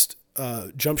best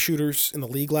jump shooters in the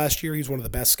league last year. He was one of the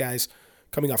best guys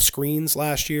coming off screens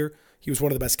last year. He was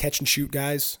one of the best catch and shoot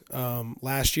guys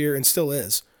last year and still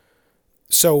is.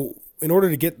 So in order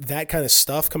to get that kind of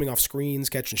stuff coming off screens,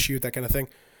 catch and shoot, that kind of thing,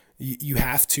 you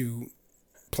have to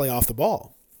play off the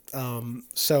ball.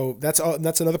 So that's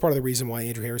another part of the reason why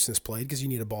Andrew Harrison has played, because you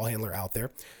need a ball handler out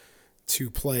there to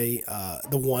play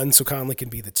the one so Conley can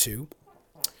be the two.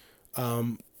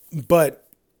 But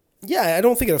yeah, I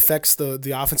don't think it affects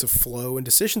the offensive flow and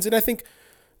decisions. And I think,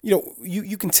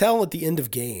 you can tell at the end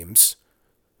of games,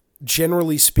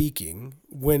 generally speaking,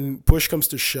 when push comes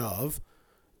to shove,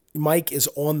 Mike is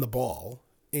on the ball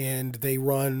and they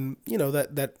run,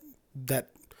 that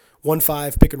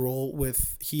 1-5 pick and roll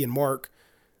with he and Marc.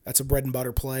 That's a bread and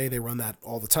butter play. They run that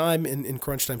all the time in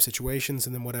crunch time situations,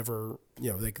 and then whatever,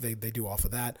 they do off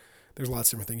of that. There's lots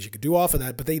of different things you could do off of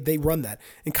that, but they run that.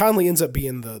 And Conley ends up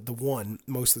being the one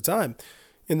most of the time.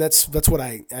 And that's what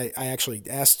I actually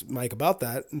asked Mike about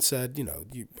that and said,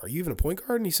 are you even a point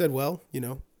guard? And he said, well,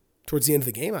 towards the end of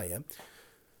the game I am,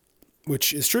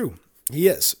 which is true. He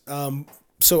is.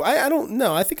 So I don't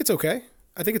know. I think it's okay.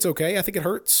 I think it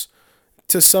hurts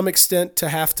to some extent to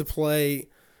have to play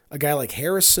a guy like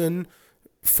Harrison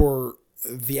for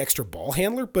the extra ball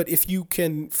handler, but if you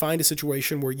can find a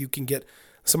situation where you can get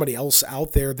somebody else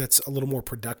out there that's a little more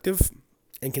productive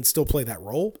and can still play that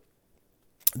role,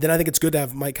 then I think it's good to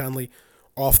have Mike Conley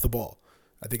off the ball.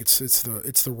 I think it's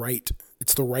the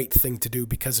right thing to do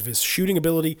because of his shooting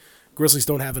ability. Grizzlies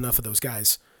don't have enough of those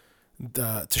guys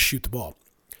to shoot the ball.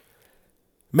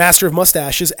 Master of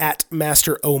Mustaches at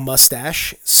Master O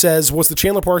Mustache says, was the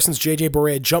Chandler Parsons JJ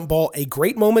Barea jump ball a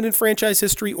great moment in franchise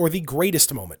history or the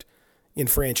greatest moment in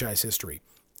franchise history?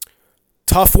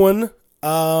 Tough one.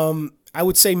 I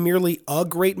would say merely a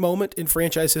great moment in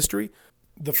franchise history.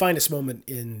 The finest moment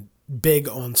in big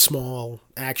on small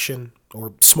action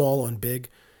or small on big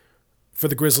for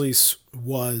the Grizzlies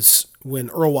was when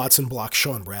Earl Watson blocked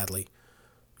Sean Bradley.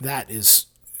 That is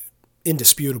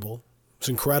indisputable. It's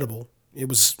incredible. It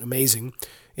was amazing.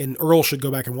 And Earl should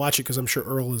go back and watch it because I'm sure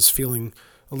Earl is feeling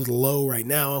a little low right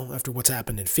now after what's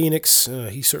happened in Phoenix.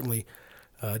 He certainly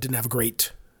didn't have a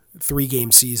great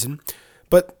 3-game season.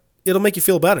 But it'll make you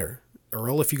feel better,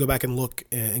 Earl, if you go back and look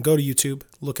and go to YouTube,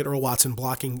 look at Earl Watson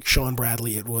blocking Sean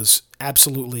Bradley. It was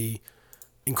absolutely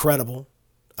incredible.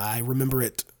 I remember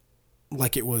it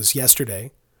like it was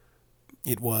yesterday.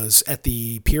 It was at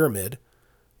the Pyramid,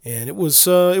 and it was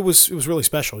really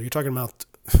special. You're talking about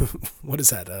what is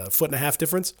that, a 1.5 foot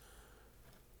difference?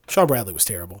 Sean Bradley was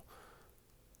terrible.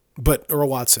 But Earl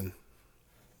Watson,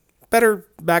 better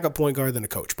backup point guard than a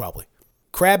coach, probably.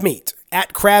 Crab Meat,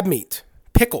 at Crab Meat.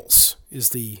 Pickles is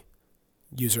the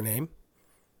username.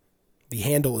 The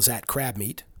handle is at Crab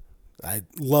Meat. I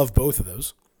love both of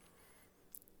those.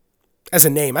 As a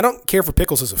name, I don't care for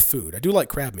pickles as a food. I do like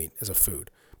crab meat as a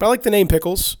food. But I like the name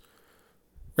Pickles.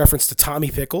 Reference to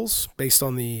Tommy Pickles, based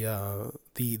on the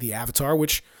Avatar,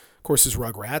 which, of course, is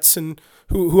Rugrats. And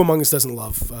who among us doesn't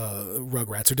love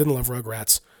Rugrats or didn't love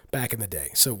Rugrats back in the day?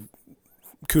 So,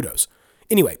 kudos.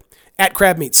 Anyway, at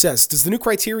Crabmeat says, does the new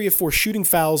criteria for shooting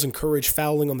fouls encourage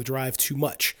fouling on the drive too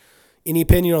much? Any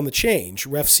opinion on the change?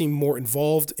 Refs seem more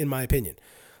involved, in my opinion.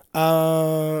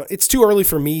 It's too early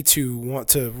for me to want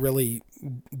to really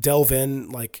delve in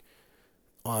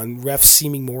on refs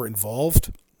seeming more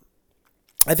involved.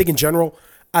 I think in general,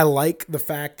 I like the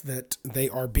fact that they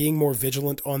are being more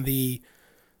vigilant on the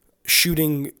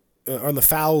shooting, on the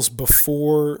fouls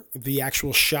before the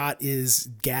actual shot is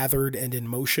gathered and in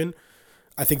motion.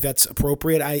 I think that's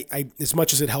appropriate. I as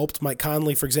much as it helped Mike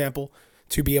Conley, for example,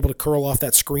 to be able to curl off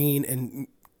that screen and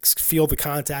feel the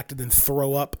contact and then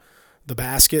throw up the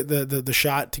basket, the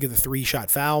shot to get the 3-shot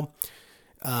foul.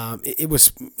 It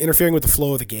was interfering with the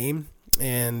flow of the game.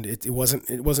 And it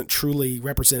wasn't truly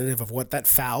representative of what that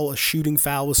foul, a shooting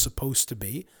foul, was supposed to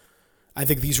be. I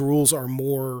think these rules are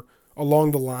more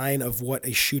along the line of what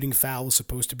a shooting foul is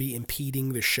supposed to be,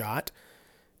 impeding the shot.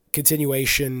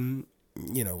 Continuation,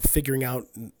 figuring out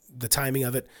the timing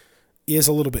of it is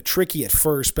a little bit tricky at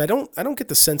first, but I don't get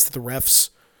the sense that the refs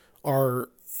are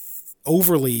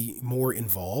overly more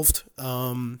involved.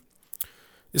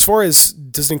 As far as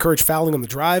does it encourage fouling on the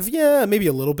drive? Yeah, maybe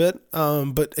a little bit.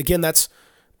 But again, that's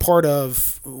part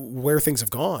of where things have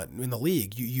gone in the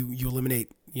league. You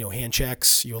eliminate, hand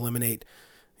checks, you eliminate,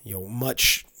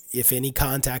 much, if any,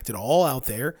 contact at all out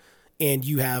there, and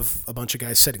you have a bunch of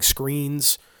guys setting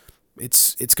screens.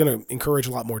 It's going to encourage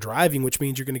a lot more driving, which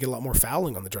means you're going to get a lot more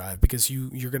fouling on the drive because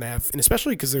you're going to have, and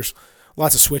especially because there's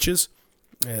lots of switches.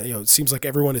 It seems like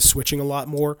everyone is switching a lot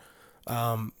more.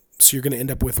 So you're going to end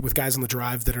up with guys on the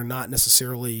drive that are not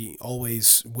necessarily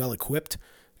always well equipped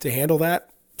to handle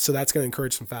that. So that's going to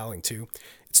encourage some fouling too.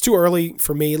 It's too early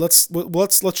for me. Let's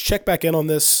check back in on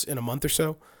this in a month or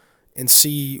so and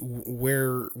see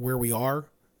where we are.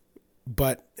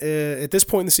 But at this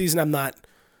point in the season, I'm not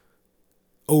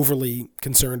overly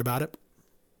concerned about it.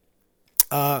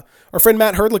 Our friend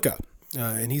Matt Herdlicka,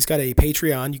 and he's got a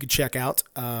Patreon you can check out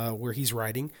where he's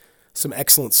writing some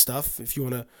excellent stuff. If you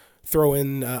want to throw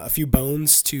in a few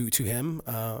bones to him,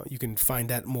 you can find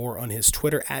that more on his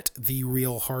Twitter at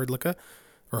TheRealHardlicka,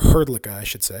 or Herdlicka, I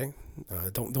should say.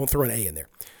 Don't throw an A in there.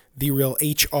 TheReal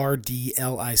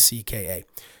HRDLICKA.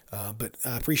 But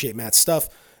I appreciate Matt's stuff.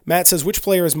 Matt says, which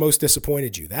player has most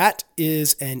disappointed you? That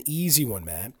is an easy one,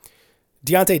 Matt.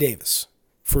 Deontay Davis,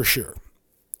 for sure.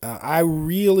 I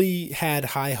really had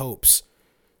high hopes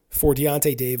for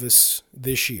Deontay Davis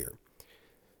this year.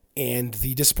 And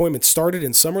the disappointment started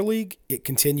in Summer League. It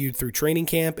continued through training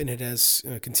camp, and it has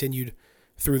continued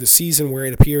through the season, where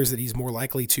it appears that he's more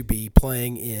likely to be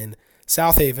playing in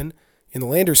South Haven in the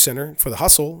Landers Center for the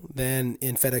Hustle than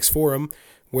in FedEx Forum,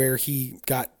 where he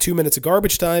got 2 minutes of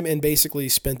garbage time and basically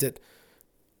spent it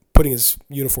putting his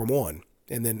uniform on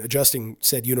and then adjusting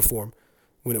said uniform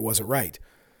when it wasn't right.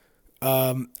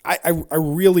 I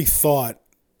really thought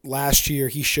last year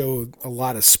he showed a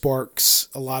lot of sparks,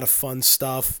 a lot of fun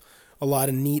stuff, a lot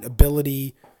of neat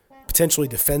ability, potentially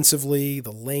defensively,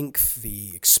 the length,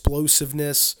 the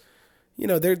explosiveness.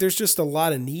 There's just a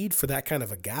lot of need for that kind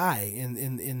of a guy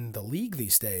in the league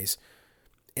these days.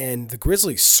 And the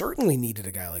Grizzlies certainly needed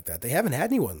a guy like that. They haven't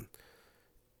had anyone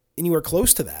anywhere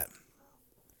close to that.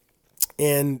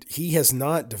 And he has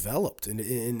not developed. And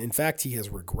in fact, he has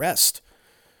regressed.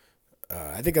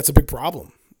 I think that's a big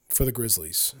problem for the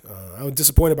Grizzlies. I was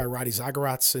disappointed by Roddy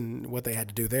Zagoratz and what they had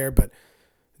to do there, but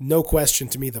no question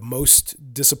to me the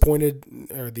most disappointed,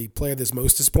 or the player that's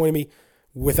most disappointed me,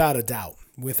 without a doubt,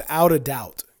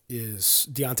 is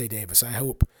Deontay Davis. I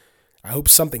hope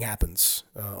something happens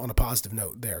on a positive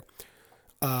note there.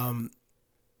 At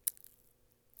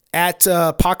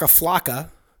Paca Flocka,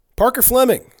 Parker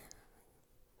Fleming.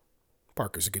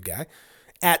 Parker's a good guy.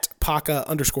 At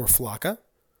Paca_Flocka,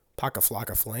 Paca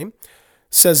Flocka Flame,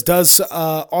 says, does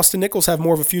Austin Nichols have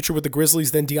more of a future with the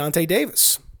Grizzlies than Deontay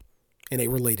Davis? In a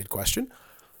related question.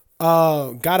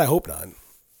 God, I hope not.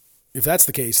 If that's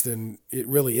the case, then it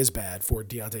really is bad for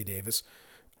Deontay Davis.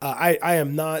 I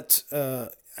am not...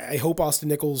 I hope Austin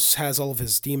Nichols has all of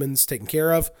his demons taken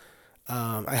care of.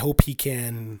 I hope he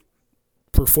can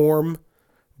perform,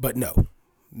 but no.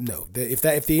 If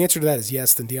the answer to that is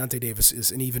yes, then Deontay Davis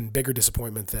is an even bigger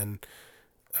disappointment than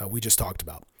we just talked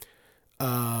about.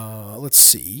 Let's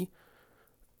see.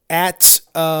 At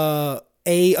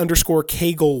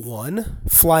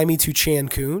A_Kegel1, fly me to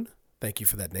Cancun. Thank you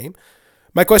for that name.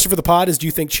 My question for the pod is, do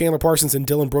you think Chandler Parsons and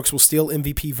Dillon Brooks will steal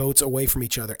MVP votes away from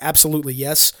each other? Absolutely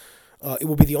yes. It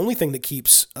will be the only thing that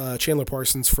keeps Chandler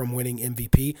Parsons from winning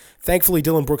MVP. Thankfully,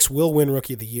 Dillon Brooks will win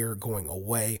Rookie of the Year going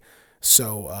away.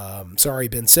 So, sorry,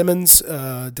 Ben Simmons.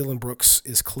 Dillon Brooks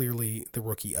is clearly the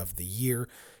Rookie of the Year.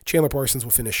 Chandler Parsons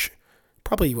will finish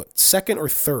probably, second or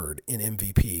third in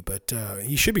MVP, but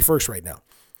he should be first right now.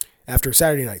 After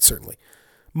Saturday night, certainly.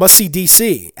 Must See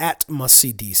DC, at Must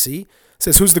See DC,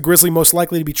 says, who's the Grizzly most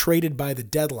likely to be traded by the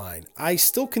deadline? I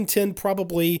still contend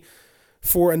probably,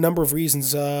 for a number of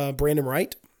reasons, Brandon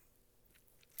Wright.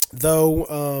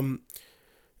 Though,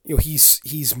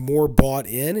 he's more bought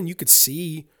in, and you could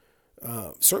see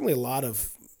certainly a lot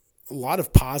of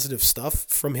positive stuff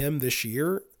from him this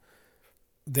year.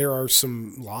 There are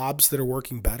some lobs that are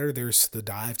working better. There's the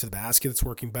dive to the basket that's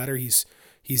working better. He's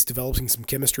developing some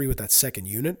chemistry with that second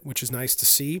unit, which is nice to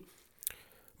see.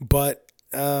 But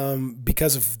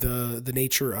because of the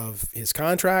nature of his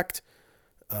contract,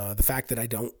 the fact that I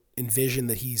don't envision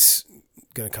that he's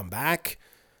going to come back,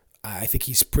 I think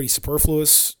he's pretty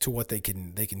superfluous to what they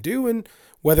can do, and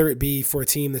whether it be for a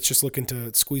team that's just looking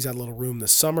to squeeze out a little room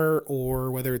this summer,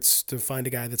 or whether it's to find a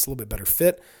guy that's a little bit better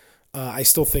fit, I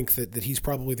still think that he's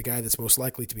probably the guy that's most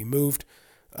likely to be moved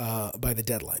by the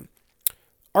deadline.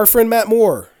 Our friend Matt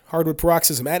Moore, Hardwood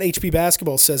Paroxysm, at HB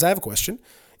Basketball, says, I have a question.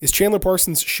 Is Chandler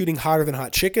Parsons shooting hotter than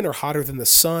hot chicken or hotter than the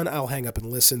sun? I'll hang up and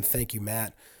listen. Thank you,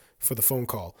 Matt, for the phone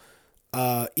call.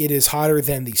 It is hotter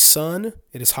than the sun.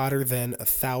 It is hotter than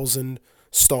 1,000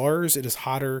 stars. It is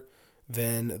hotter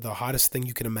than the hottest thing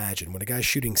you can imagine. When a guy's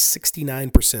shooting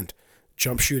 69%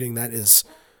 jump shooting, that is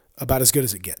about as good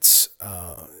as it gets.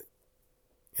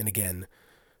 And again,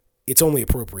 it's only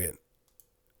appropriate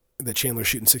that Chandler's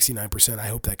shooting 69%. I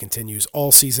hope that continues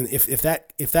all season. If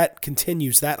that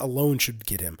continues, that alone should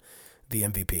get him the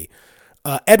MVP.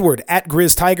 Edward, at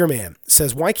Grizz Tigerman,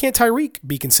 says, why can't Tyreek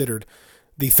be considered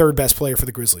the third best player for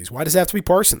the Grizzlies? Why does it have to be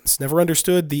Parsons? Never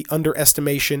understood the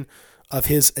underestimation of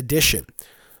his addition.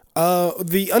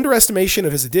 The underestimation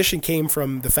of his addition came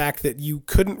from the fact that you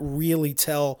couldn't really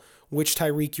tell which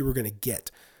Tyreek you were going to get.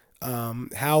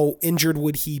 How injured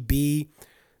would he be?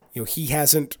 He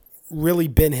hasn't really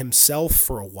been himself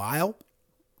for a while.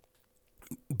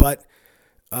 But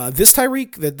this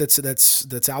Tyreek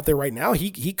that's out there right now,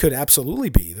 he could absolutely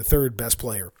be the third best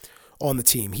player on the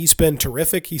team. He's been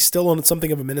terrific. He's still on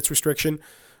something of a minutes restriction,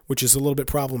 which is a little bit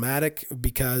problematic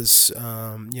because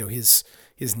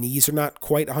his knees are not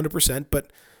quite 100%,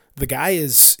 but the guy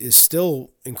is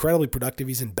still incredibly productive.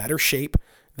 He's in better shape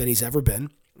than he's ever been.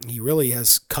 He really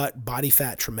has cut body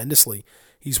fat tremendously.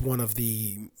 He's one of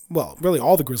really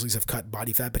all the Grizzlies have cut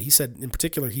body fat, but he said in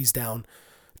particular he's down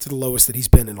to the lowest that he's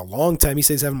been in a long time. He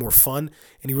says he's having more fun,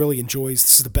 and he really enjoys.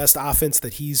 This is the best offense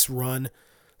that he's run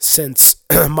since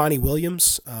Monty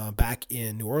Williams back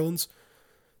in New Orleans,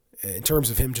 in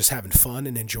terms of him just having fun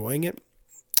and enjoying it.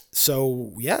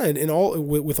 So yeah, and all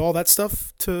with all that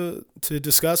stuff to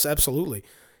discuss, absolutely,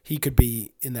 he could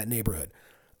be in that neighborhood.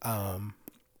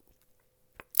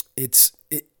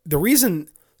 The reason,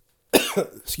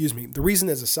 excuse me, the reason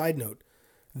as a side note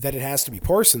that it has to be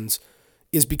Parsons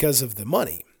is because of the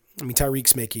money. I mean,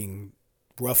 Tyreek's making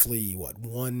roughly,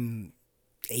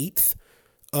 1/8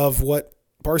 of what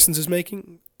Parsons is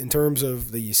making in terms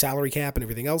of the salary cap and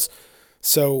everything else.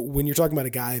 So when you're talking about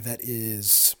a guy that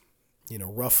is,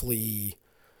 roughly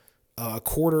a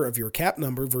quarter of your cap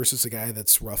number versus a guy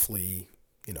that's roughly,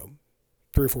 3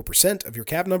 or 4% of your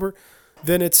cap number,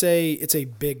 then it's a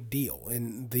big deal.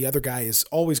 And the other guy is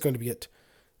always going to get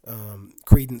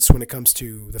credence when it comes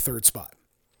to the third spot.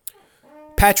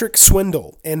 Patrick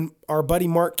Swindle and our buddy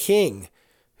Mark King,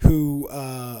 who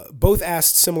both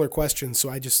asked similar questions, so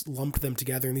I just lumped them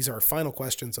together, and these are our final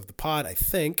questions of the pod, I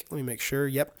think. Let me make sure.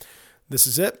 Yep, this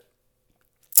is it.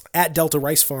 At Delta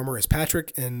Rice Farmer is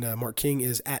Patrick, and Mark King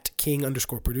is at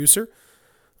King_producer.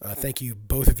 Thank you,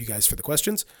 both of you guys, for the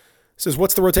questions. It says,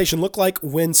 what's the rotation look like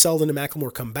when Selden and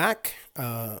McLemore come back?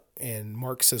 And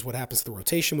Mark says, what happens to the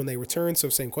rotation when they return? So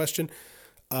same question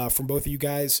from both of you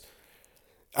guys.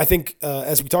 I think,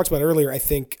 as we talked about earlier, I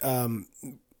think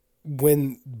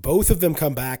when both of them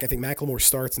come back, I think McLemore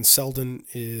starts and Selden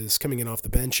is coming in off the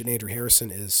bench and Andrew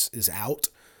Harrison is out.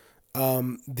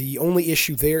 The only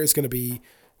issue there is going to be,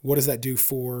 what does that do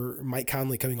for Mike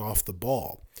Conley coming off the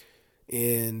ball?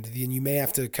 And then you may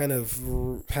have to kind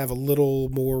of have a little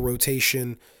more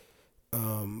rotation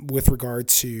with regard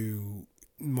to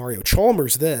Mario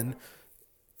Chalmers then,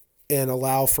 and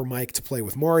allow for Mike to play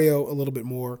with Mario a little bit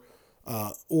more.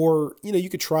 Or, you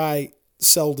could try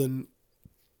Selden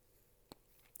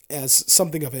as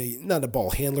something of not a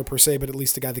ball handler per se, but at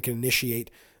least a guy that can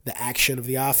initiate the action of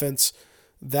the offense.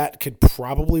 That could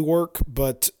probably work,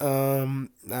 but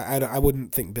I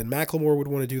wouldn't think Ben McLemore would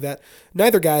want to do that.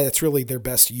 Neither guy, that's really their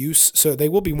best use, so they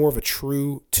will be more of a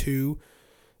true two,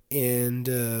 and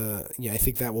I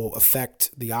think that will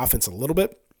affect the offense a little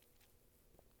bit.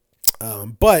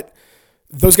 But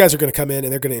those guys are going to come in,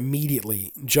 and they're going to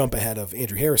immediately jump ahead of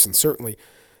Andrew Harrison, certainly.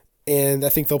 And I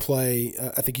think they'll play,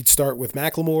 I think you'd start with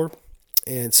McLemore,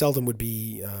 and Selden would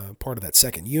be part of that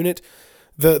second unit.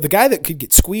 The guy that could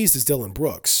get squeezed is Dylan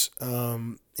Brooks.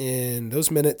 And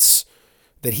those minutes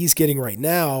that he's getting right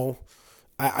now,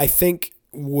 I think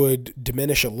would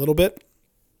diminish a little bit.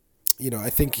 I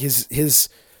think his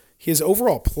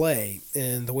overall play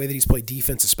and the way that he's played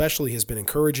defense especially has been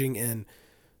encouraging and,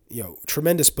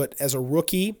 tremendous. But as a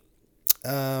rookie,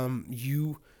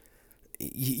 you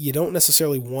don't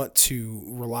necessarily want to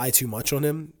rely too much on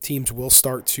him. Teams will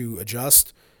start to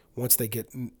adjust once they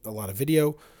get a lot of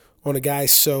video on a guy,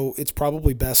 so it's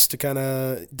probably best to kind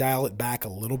of dial it back a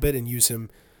little bit and use him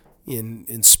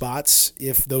in spots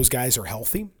if those guys are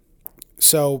healthy.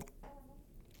 So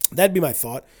that'd be my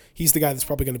thought. He's the guy that's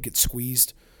probably going to get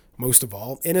squeezed most of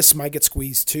all. Ennis might get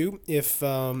squeezed too if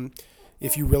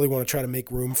you really want to try to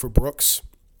make room for Brooks.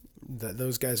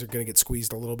 Those guys are going to get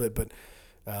squeezed a little bit, but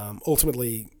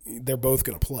ultimately they're both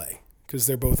going to play because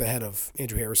they're both ahead of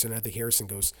Andrew Harrison. I think Harrison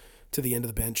goes to the end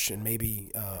of the bench and maybe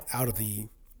out of the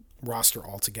roster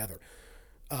altogether.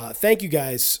 Thank you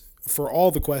guys for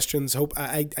all the questions.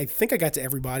 I think I got to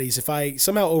everybody's. If I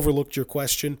somehow overlooked your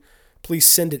question, please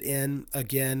send it in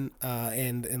again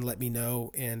and let me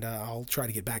know, and I'll try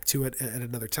to get back to it at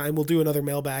another time. We'll do another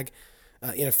mailbag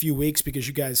in a few weeks because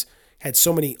you guys had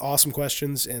so many awesome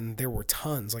questions, and there were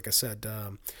tons. Like I said,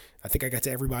 I think I got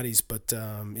to everybody's, but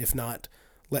if not,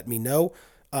 let me know.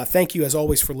 Thank you, as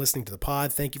always, for listening to the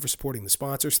pod. Thank you for supporting the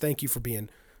sponsors. Thank you for being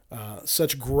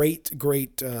such great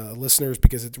listeners,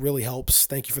 because it really helps.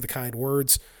 Thank you for the kind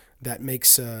words. That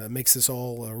makes this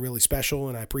all really special,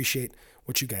 and I appreciate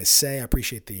what you guys say. I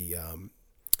appreciate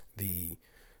the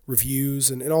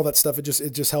reviews and all that stuff. It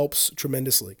just helps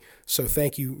tremendously. So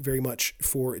thank you very much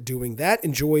for doing that.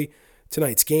 Enjoy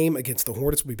tonight's game against the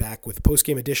Hornets. We'll be back with a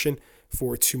post-game edition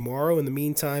for tomorrow. In the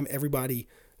meantime, everybody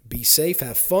be safe,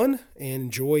 have fun, and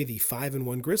enjoy the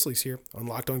 5-1 Grizzlies here on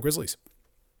Locked On Grizzlies.